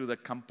went to the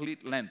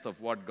complete length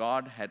of what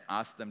God had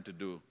asked them to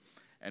do.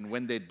 And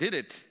when they did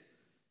it,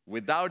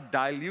 without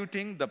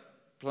diluting the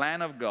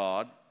plan of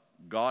God,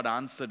 God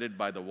answered it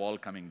by the wall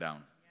coming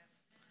down.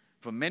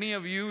 For many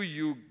of you,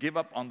 you give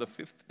up on the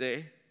 5th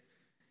day.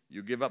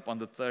 You give up on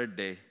the 3rd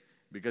day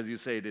because you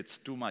say it's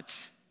too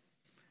much.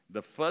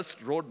 The first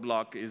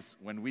roadblock is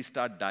when we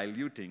start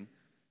diluting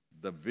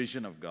the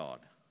vision of God.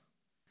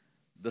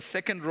 The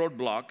second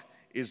roadblock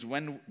is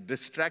when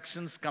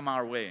distractions come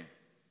our way.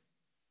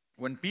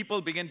 When people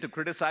begin to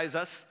criticize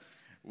us,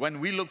 when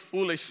we look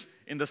foolish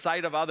in the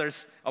sight of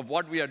others of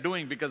what we are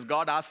doing because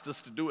God asked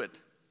us to do it.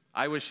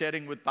 I was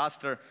sharing with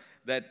Pastor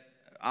that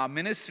our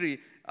ministry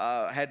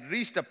had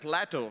reached a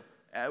plateau.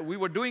 We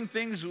were doing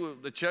things,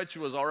 the church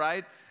was all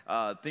right,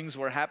 things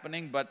were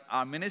happening, but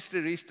our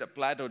ministry reached a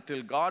plateau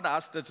till God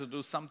asked us to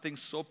do something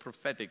so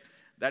prophetic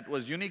that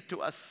was unique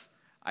to us.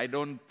 I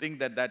don't think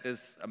that that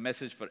is a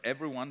message for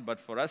everyone, but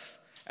for us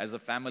as a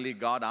family,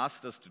 God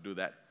asked us to do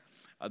that.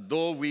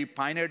 Though we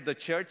pioneered the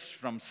church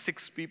from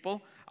 6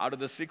 people, out of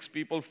the 6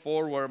 people,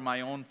 4 were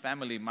my own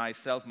family,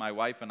 myself, my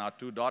wife, and our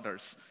 2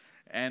 daughters.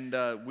 And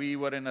we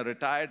were in a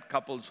retired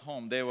couple's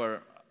home. They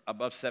were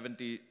above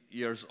 70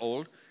 years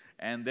old,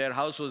 and their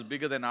house was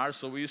bigger than ours,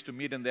 so we used to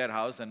meet in their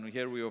house, and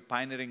here we were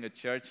pioneering a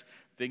church,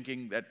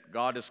 thinking that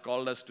God has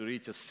called us to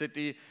reach a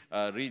city,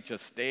 reach a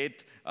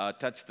state,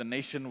 touch the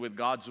nation with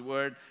God's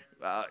word.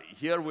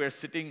 Here we're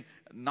sitting,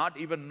 not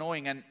even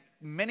knowing, and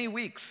many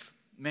weeks,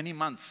 many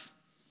months,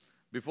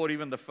 before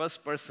even the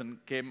first person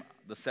came,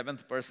 the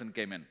 7th person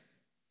came in.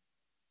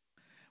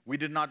 We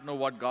did not know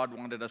what God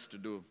wanted us to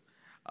do.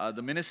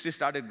 The ministry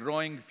started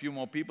growing. A few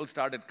more people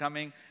started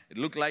coming. It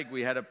looked like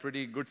we had a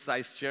pretty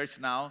good-sized church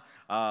now.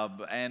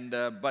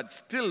 But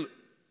still,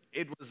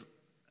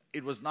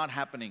 it was not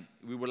happening.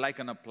 We were like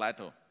on a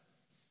plateau.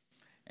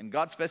 And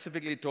God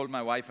specifically told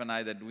my wife and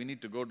I that we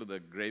need to go to the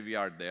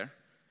graveyard there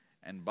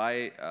and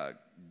buy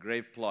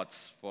grave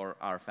plots for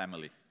our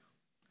family.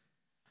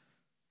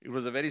 It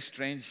was a very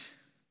strange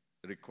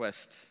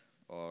request,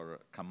 or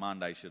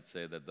command, I should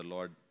say, that the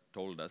Lord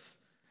told us.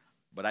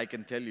 But I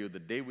can tell you, the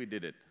day we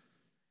did it,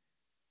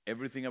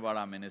 everything about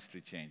our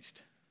ministry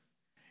changed.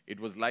 It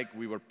was like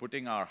we were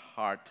putting our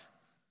heart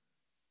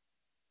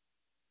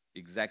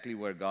exactly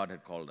where God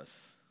had called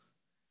us.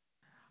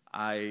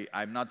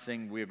 I'm not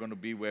saying we're going to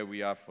be where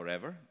we are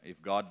forever.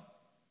 If God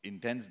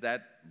intends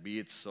that, be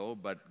it so.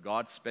 But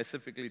God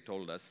specifically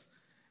told us,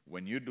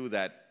 when you do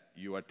that,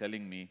 you are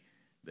telling me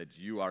that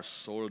you are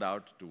sold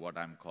out to what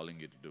I'm calling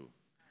you to do.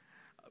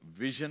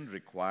 Vision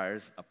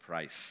requires a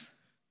price.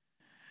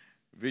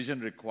 Vision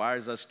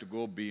requires us to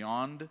go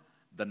beyond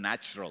the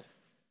natural.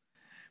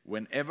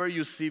 Whenever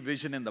you see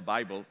vision in the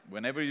Bible,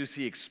 whenever you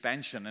see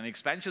expansion, and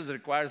expansion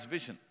requires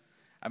vision.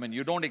 I mean,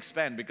 you don't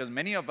expand because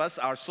many of us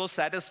are so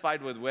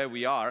satisfied with where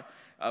we are.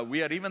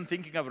 We are even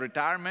thinking of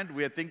retirement.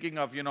 We are thinking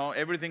of,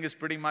 everything is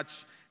pretty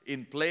much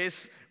in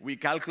place. We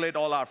calculate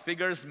all our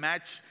figures,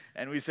 match,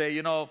 and we say,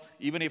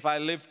 even if I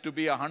live to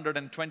be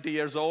 120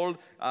 years old,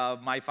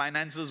 my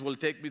finances will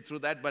take me through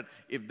that. But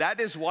if that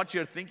is what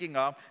you're thinking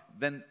of,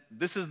 then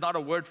this is not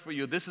a word for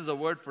you. This is a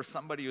word for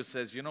somebody who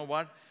says, you know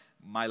what?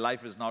 My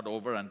life is not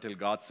over until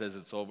God says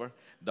it's over.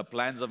 The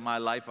plans of my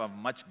life are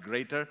much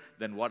greater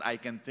than what I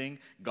can think.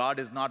 God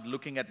is not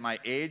looking at my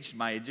age,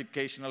 my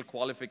educational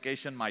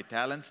qualification, my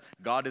talents.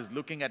 God is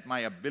looking at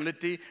my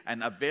ability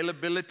and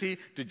availability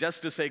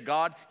to say,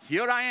 God,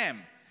 here I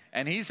am.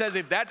 And He says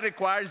if that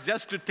requires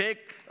just to take,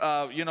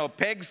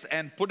 pegs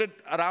and put it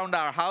around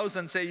our house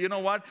and say, you know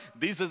what,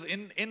 this is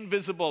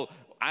invisible.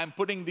 I'm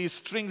putting these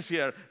strings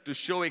here to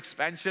show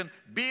expansion.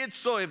 Be it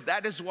so if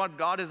that is what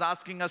God is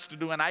asking us to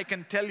do. And I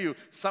can tell you,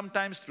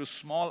 sometimes through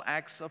small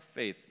acts of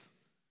faith,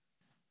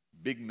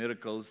 big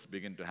miracles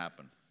begin to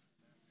happen.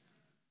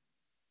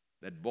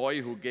 That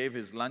boy who gave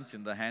his lunch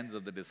in the hands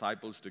of the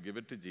disciples to give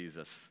it to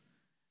Jesus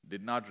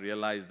did not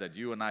realize that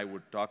you and I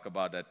would talk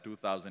about that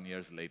 2,000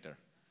 years later.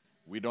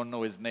 We don't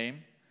know his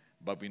name,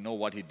 but we know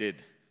what he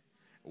did.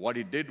 What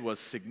he did was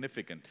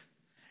significant.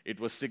 It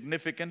was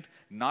significant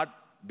not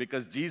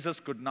because Jesus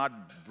could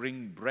not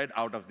bring bread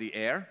out of the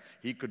air.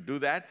 He could do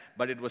that,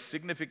 but it was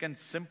significant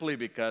simply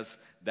because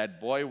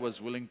that boy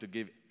was willing to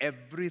give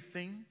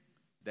everything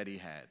that he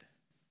had.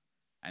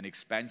 And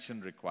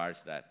expansion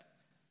requires that.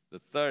 The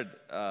third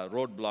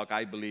roadblock,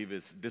 I believe,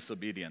 is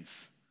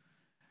disobedience.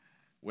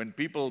 When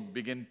people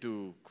begin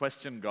to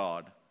question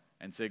God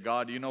and say,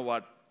 God, you know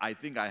what? I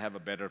think I have a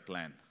better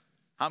plan.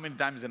 How many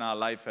times in our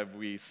life have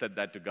we said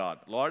that to God?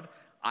 Lord,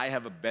 I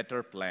have a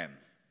better plan.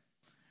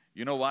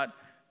 You know what?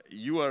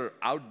 You are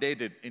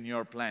outdated in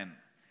your plan.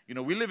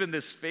 We live in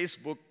this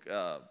Facebook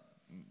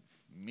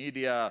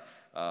media,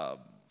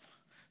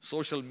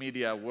 social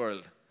media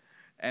world.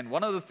 And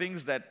one of the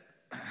things that,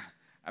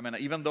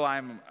 even though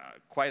I'm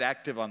quite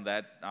active on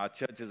that, our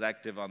church is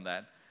active on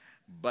that,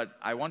 but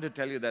I want to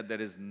tell you that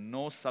there is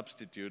no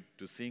substitute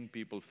to seeing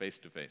people face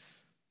to face.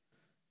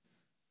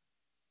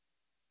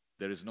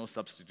 There is no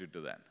substitute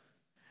to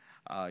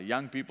that.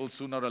 Young people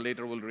sooner or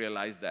later will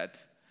realize that.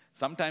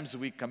 Sometimes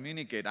we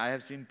communicate. I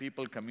have seen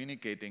people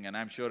communicating, and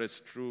I'm sure it's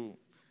true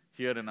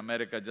here in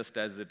America just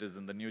as it is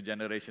in the new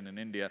generation in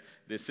India.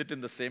 They sit in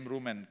the same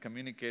room and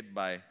communicate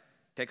by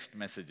text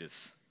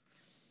messages.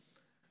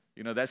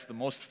 That's the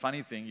most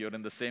funny thing. You're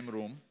in the same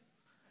room.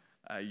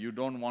 You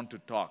don't want to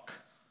talk.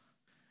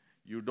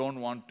 You don't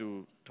want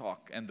to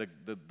talk. And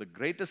the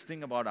greatest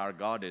thing about our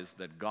God is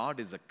that God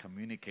is a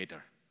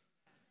communicator.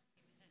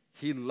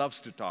 He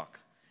loves to talk.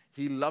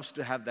 He loves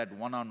to have that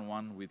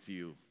one-on-one with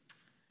you.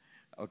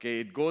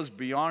 Okay, it goes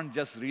beyond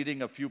just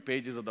reading a few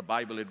pages of the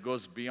Bible. It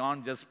goes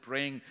beyond just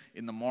praying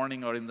in the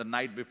morning or in the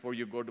night before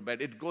you go to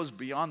bed. It goes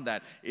beyond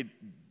that. It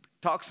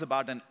talks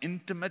about an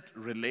intimate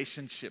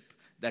relationship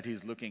that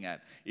He's looking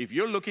at. If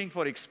you're looking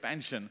for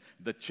expansion,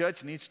 the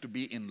church needs to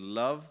be in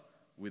love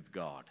with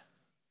God,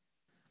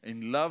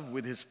 in love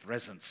with His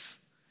presence.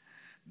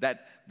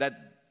 That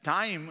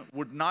time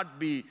would not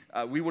be,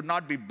 we would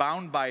not be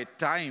bound by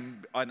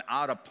time on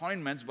our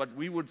appointments, but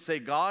we would say,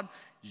 God,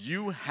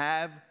 you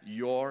have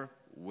your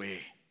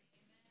way.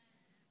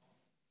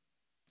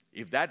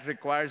 If that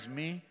requires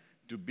me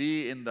to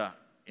be in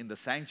the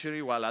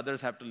sanctuary while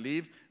others have to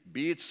leave,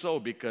 be it so,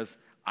 because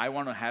I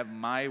want to have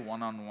my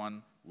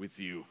one-on-one with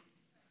you.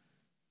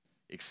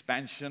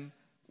 Expansion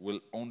will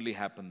only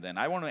happen then.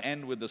 I want to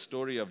end with the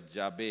story of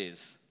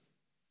Jabez.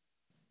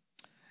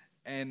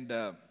 And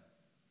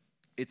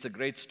it's a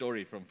great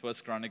story from 1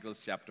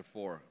 Chronicles chapter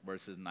 4,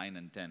 verses 9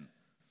 and 10.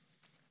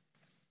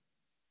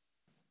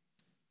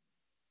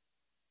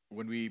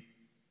 When we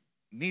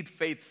need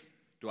faith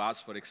to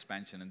ask for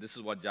expansion, and this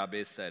is what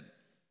Jabez said.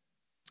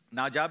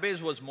 Now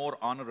Jabez was more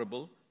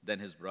honorable than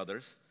his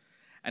brothers,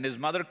 And his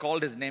mother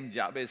called his name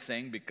Jabez,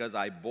 saying, because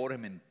I bore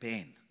him in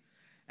pain.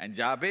 And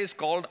Jabez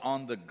called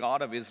on the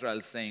God of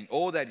Israel, saying,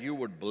 oh, that you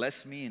would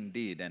bless me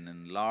indeed and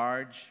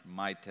enlarge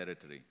my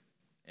territory.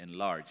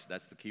 Enlarge,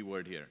 that's the key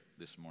word here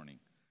this morning.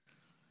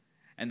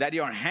 And that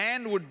your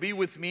hand would be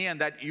with me, and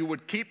that you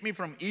would keep me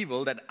from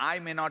evil, that I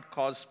may not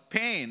cause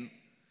pain.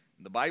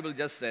 The Bible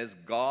just says,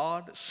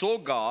 God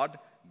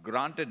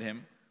granted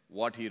him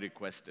what he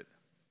requested.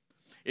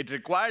 It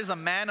requires a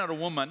man or a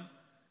woman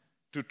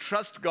to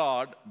trust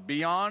God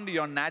beyond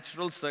your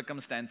natural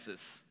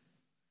circumstances.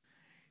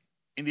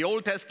 In the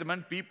Old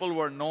Testament, people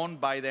were known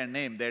by their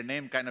name. Their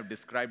name kind of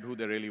described who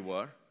they really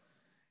were.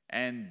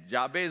 And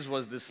Jabez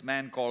was this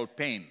man called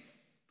pain,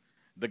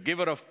 the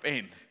giver of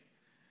pain,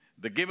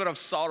 the giver of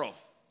sorrow.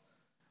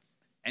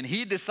 And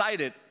he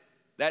decided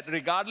that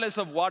regardless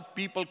of what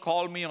people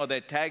call me or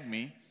they tag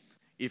me,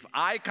 if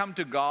I come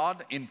to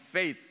God in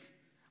faith,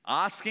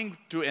 asking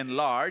to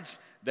enlarge,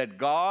 that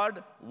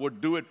God would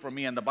do it for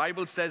me. And the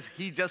Bible says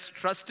he just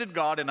trusted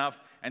God enough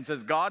and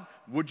says, God,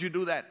 would you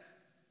do that?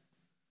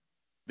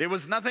 There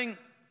was nothing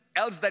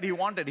else that he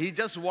wanted. He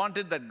just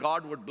wanted that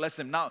God would bless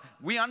him. Now,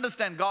 we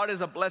understand God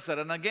is a blesser.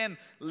 And again,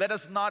 let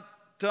us not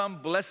term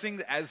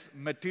blessing as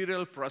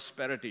material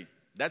prosperity.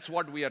 That's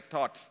what we are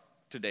taught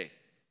today.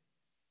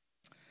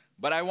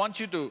 But I want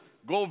you to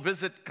go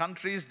visit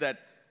countries that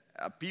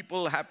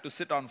people have to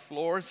sit on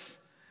floors.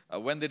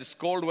 When it is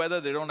cold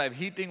weather, they don't have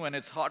heating. When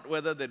it's hot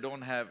weather, they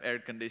don't have air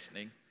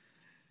conditioning.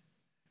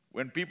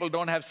 When people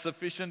don't have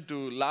sufficient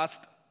to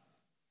last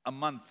a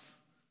month,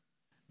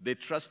 they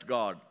trust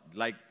God.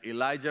 Like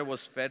Elijah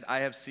was fed, I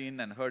have seen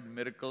and heard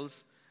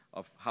miracles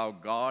of how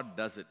God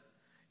does it.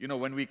 You know,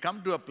 when we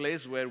come to a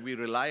place where we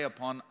rely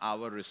upon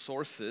our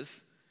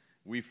resources,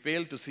 we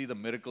fail to see the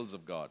miracles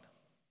of God.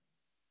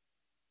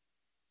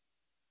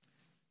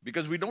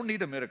 Because we don't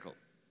need a miracle.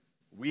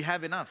 We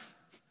have enough.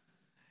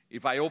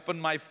 If I open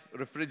my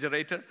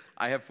refrigerator,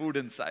 I have food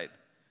inside.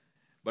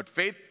 But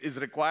faith is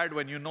required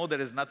when you know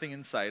there is nothing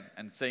inside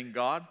and saying,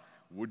 God,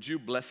 would you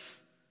bless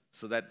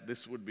so that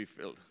this would be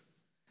filled?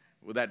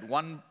 That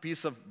one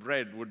piece of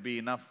bread would be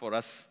enough for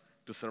us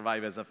to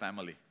survive as a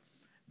family.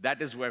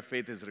 That is where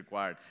faith is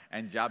required.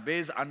 And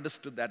Jabez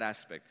understood that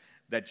aspect,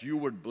 that you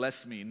would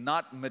bless me,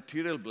 not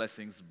material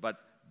blessings, but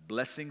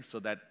blessings so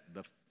that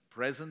the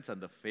presence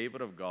and the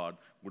favor of God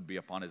would be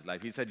upon his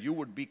life. He said, you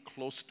would be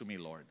close to me,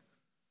 Lord.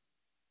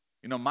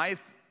 You know, my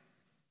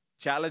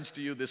challenge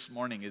to you this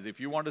morning is if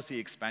you want to see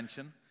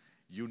expansion,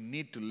 you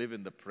need to live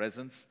in the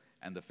presence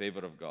and the favor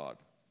of God.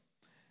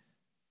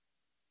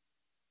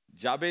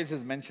 Jabez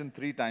is mentioned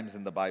 3 times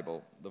in the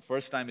Bible. The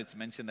first time it's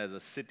mentioned as a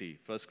city,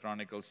 1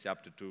 Chronicles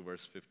chapter 2,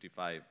 verse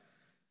 55.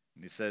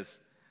 And he says,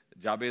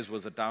 Jabez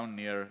was a town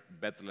near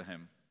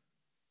Bethlehem.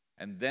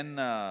 And then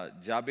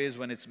Jabez,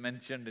 when it's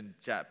mentioned in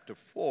chapter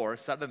 4,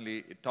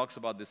 suddenly it talks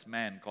about this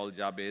man called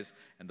Jabez.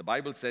 And the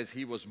Bible says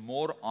he was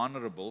more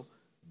honorable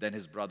than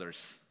his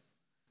brothers.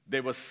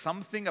 There was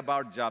something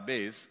about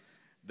Jabez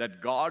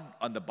that God,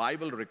 and the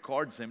Bible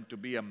records him to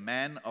be a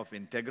man of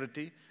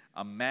integrity,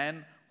 a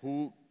man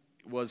who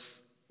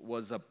was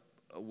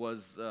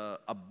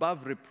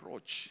above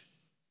reproach.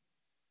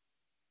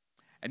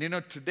 And you know,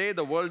 today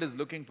the world is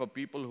looking for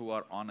people who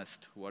are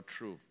honest, who are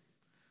true,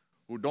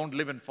 who don't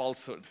live in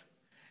falsehood.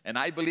 And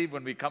I believe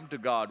when we come to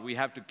God, we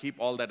have to keep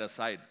all that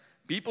aside.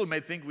 People may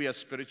think we are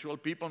spiritual.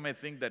 People may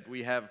think that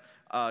we have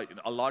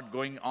a lot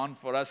going on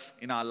for us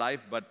in our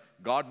life, but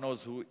God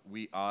knows who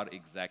we are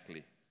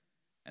exactly.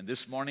 And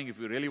this morning, if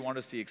we really want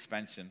to see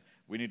expansion,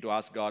 we need to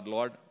ask God,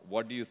 Lord,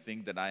 what do you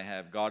think that I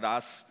have?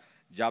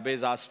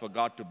 Jabez asked for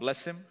God to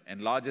bless him,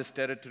 enlarge his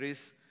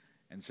territories,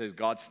 and says,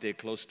 God, stay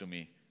close to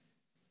me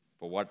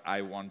for what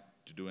I want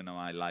to do in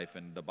my life.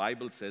 And the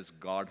Bible says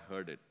God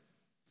heard it.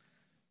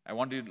 I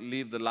want you to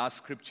leave the last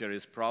scripture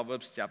is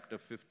Proverbs chapter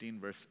 15,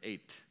 verse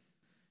 8.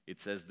 It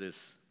says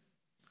this,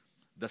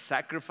 the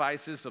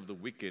sacrifices of the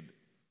wicked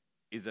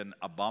is an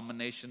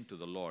abomination to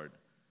the Lord,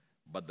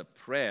 but the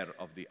prayer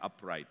of the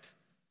upright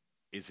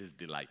is his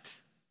delight.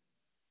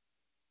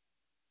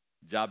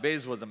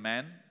 Jabez was a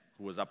man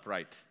who was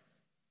upright,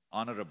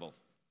 honorable.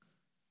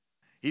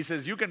 He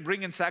says, you can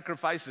bring in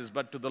sacrifices,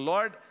 but to the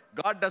Lord,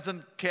 God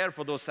doesn't care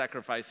for those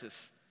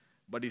sacrifices,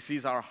 but he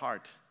sees our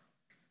heart.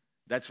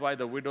 That's why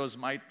the widow's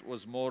mite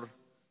was more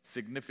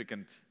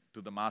significant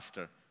to the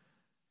master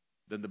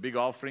than the big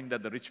offering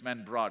that the rich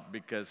man brought,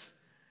 because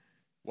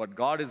what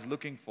God is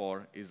looking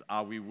for is,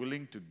 are we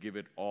willing to give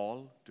it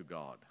all to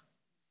God?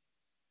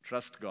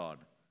 Trust God,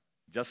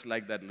 just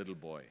like that little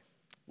boy.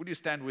 Would you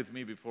stand with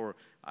me before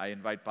I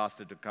invite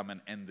Pastor to come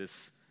and end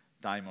this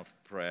time of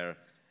prayer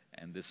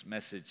and this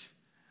message?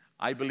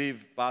 I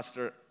believe,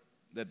 Pastor,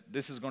 that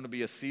this is going to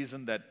be a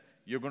season that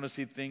you're going to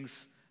see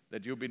things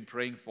that you've been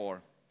praying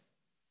for.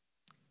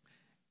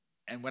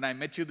 And when I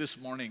met you this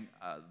morning,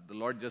 the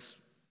Lord just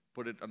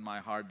put it on my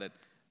heart that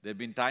there have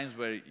been times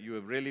where you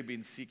have really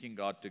been seeking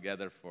God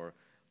together for,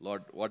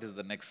 Lord, what is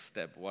the next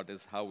step?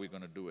 How are we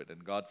going to do it?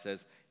 And God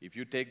says, if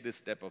you take this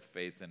step of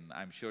faith, and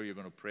I'm sure you're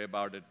going to pray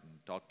about it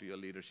and talk to your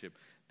leadership,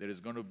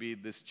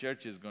 this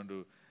church is going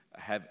to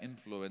have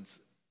influence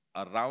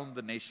around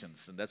the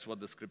nations. And that's what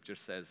the scripture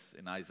says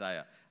in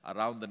Isaiah.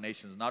 Around the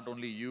nations, not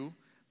only you,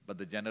 but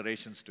the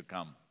generations to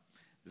come.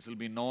 This will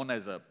be known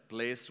as a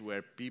place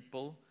where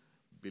people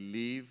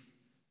believe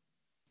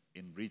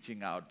in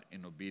reaching out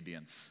in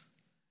obedience.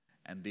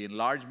 And the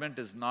enlargement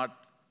is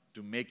not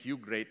to make you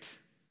great,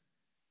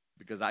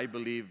 because I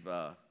believe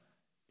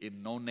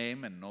in no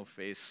name and no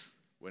face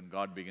when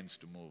God begins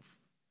to move.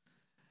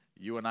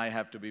 You and I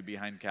have to be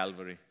behind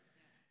Calvary,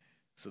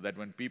 so that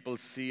when people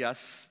see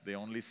us, they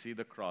only see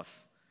the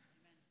cross.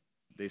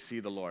 They see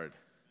the Lord.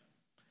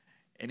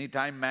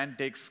 Anytime man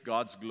takes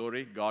God's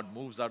glory, God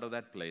moves out of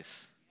that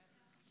place.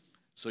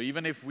 So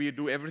even if we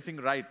do everything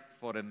right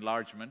for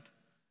enlargement,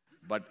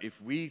 but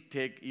if we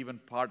take even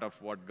part of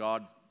what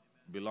God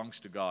belongs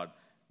to God,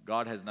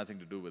 God has nothing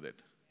to do with it.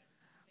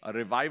 A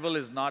revival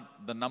is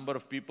not the number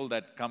of people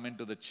that come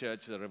into the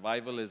church. A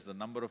revival is the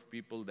number of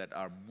people that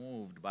are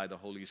moved by the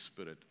Holy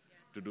Spirit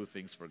to do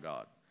things for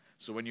God.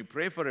 So when you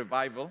pray for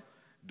revival,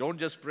 don't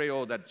just pray,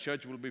 oh, that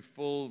church will be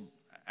full.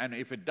 And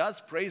if it does,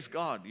 praise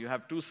God. You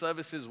have 2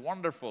 services,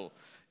 wonderful.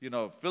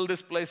 Fill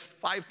this place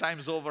 5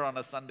 times over on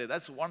a Sunday.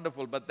 That's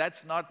wonderful, but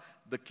that's not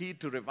the key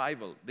to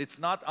revival. It's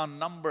not on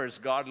numbers.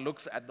 God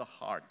looks at the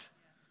heart.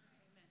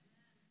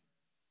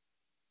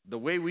 The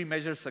way we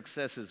measure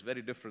success is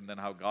very different than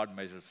how God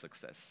measures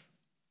success.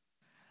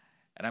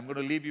 And I'm going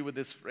to leave you with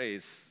this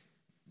phrase.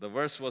 The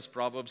verse was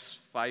Proverbs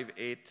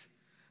 5:8.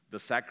 The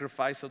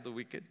sacrifice of the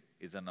wicked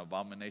is an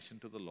abomination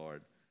to the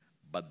Lord,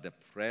 but the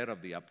prayer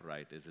of the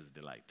upright is his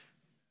delight.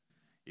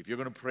 If you're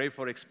going to pray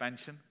for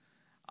expansion,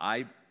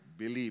 I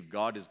believe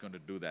God is going to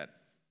do that.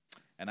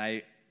 And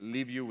I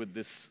leave you with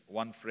this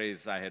one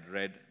phrase I had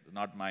read,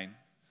 not mine.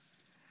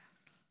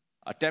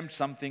 Attempt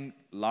something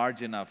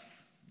large enough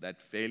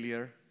that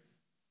failure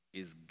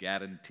is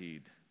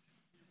guaranteed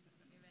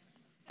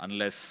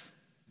unless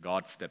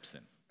God steps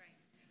in.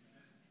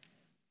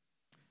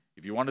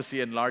 If you want to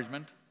see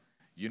enlargement,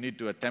 you need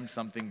to attempt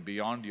something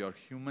beyond your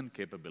human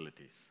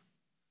capabilities.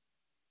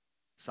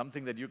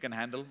 Something that you can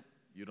handle,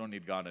 you don't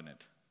need God in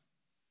it.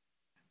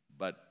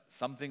 But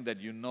something that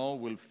you know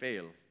will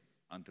fail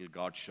until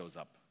God shows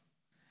up.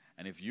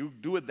 And if you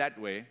do it that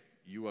way,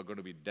 you are going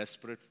to be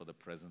desperate for the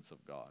presence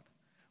of God.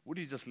 Would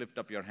you just lift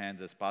up your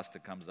hands as Pastor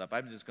comes up?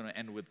 I'm just going to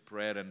end with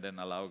prayer and then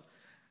allow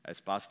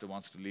as Pastor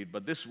wants to lead.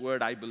 But this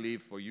word, I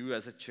believe, for you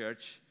as a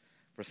church,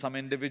 for some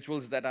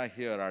individuals that are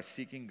here are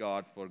seeking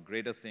God for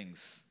greater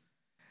things.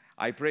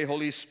 I pray,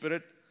 Holy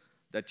Spirit,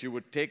 that you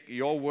would take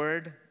your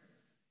word,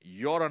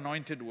 your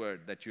anointed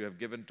word that you have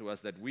given to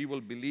us, that we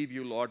will believe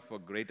you, Lord, for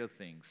greater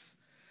things.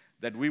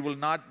 That we will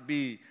not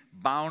be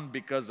bound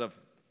because of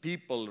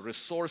people,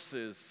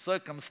 resources,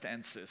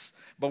 circumstances.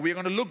 But we're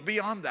going to look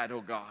beyond that,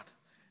 oh God.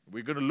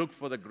 We're going to look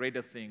for the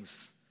greater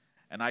things.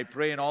 And I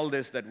pray in all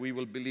this that we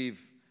will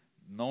believe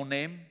no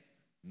name,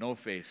 no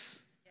face.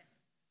 Yes.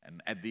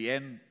 And at the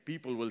end,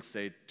 people will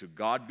say, to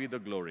God be the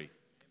glory.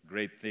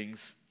 Great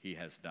things he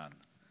has done.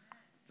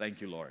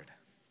 Thank you, Lord.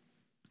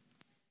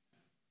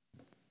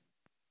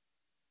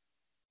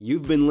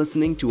 You've been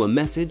listening to a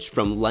message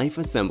from Life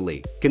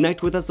Assembly.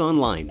 Connect with us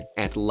online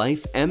at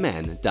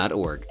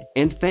lifemn.org.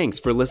 And thanks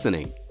for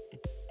listening.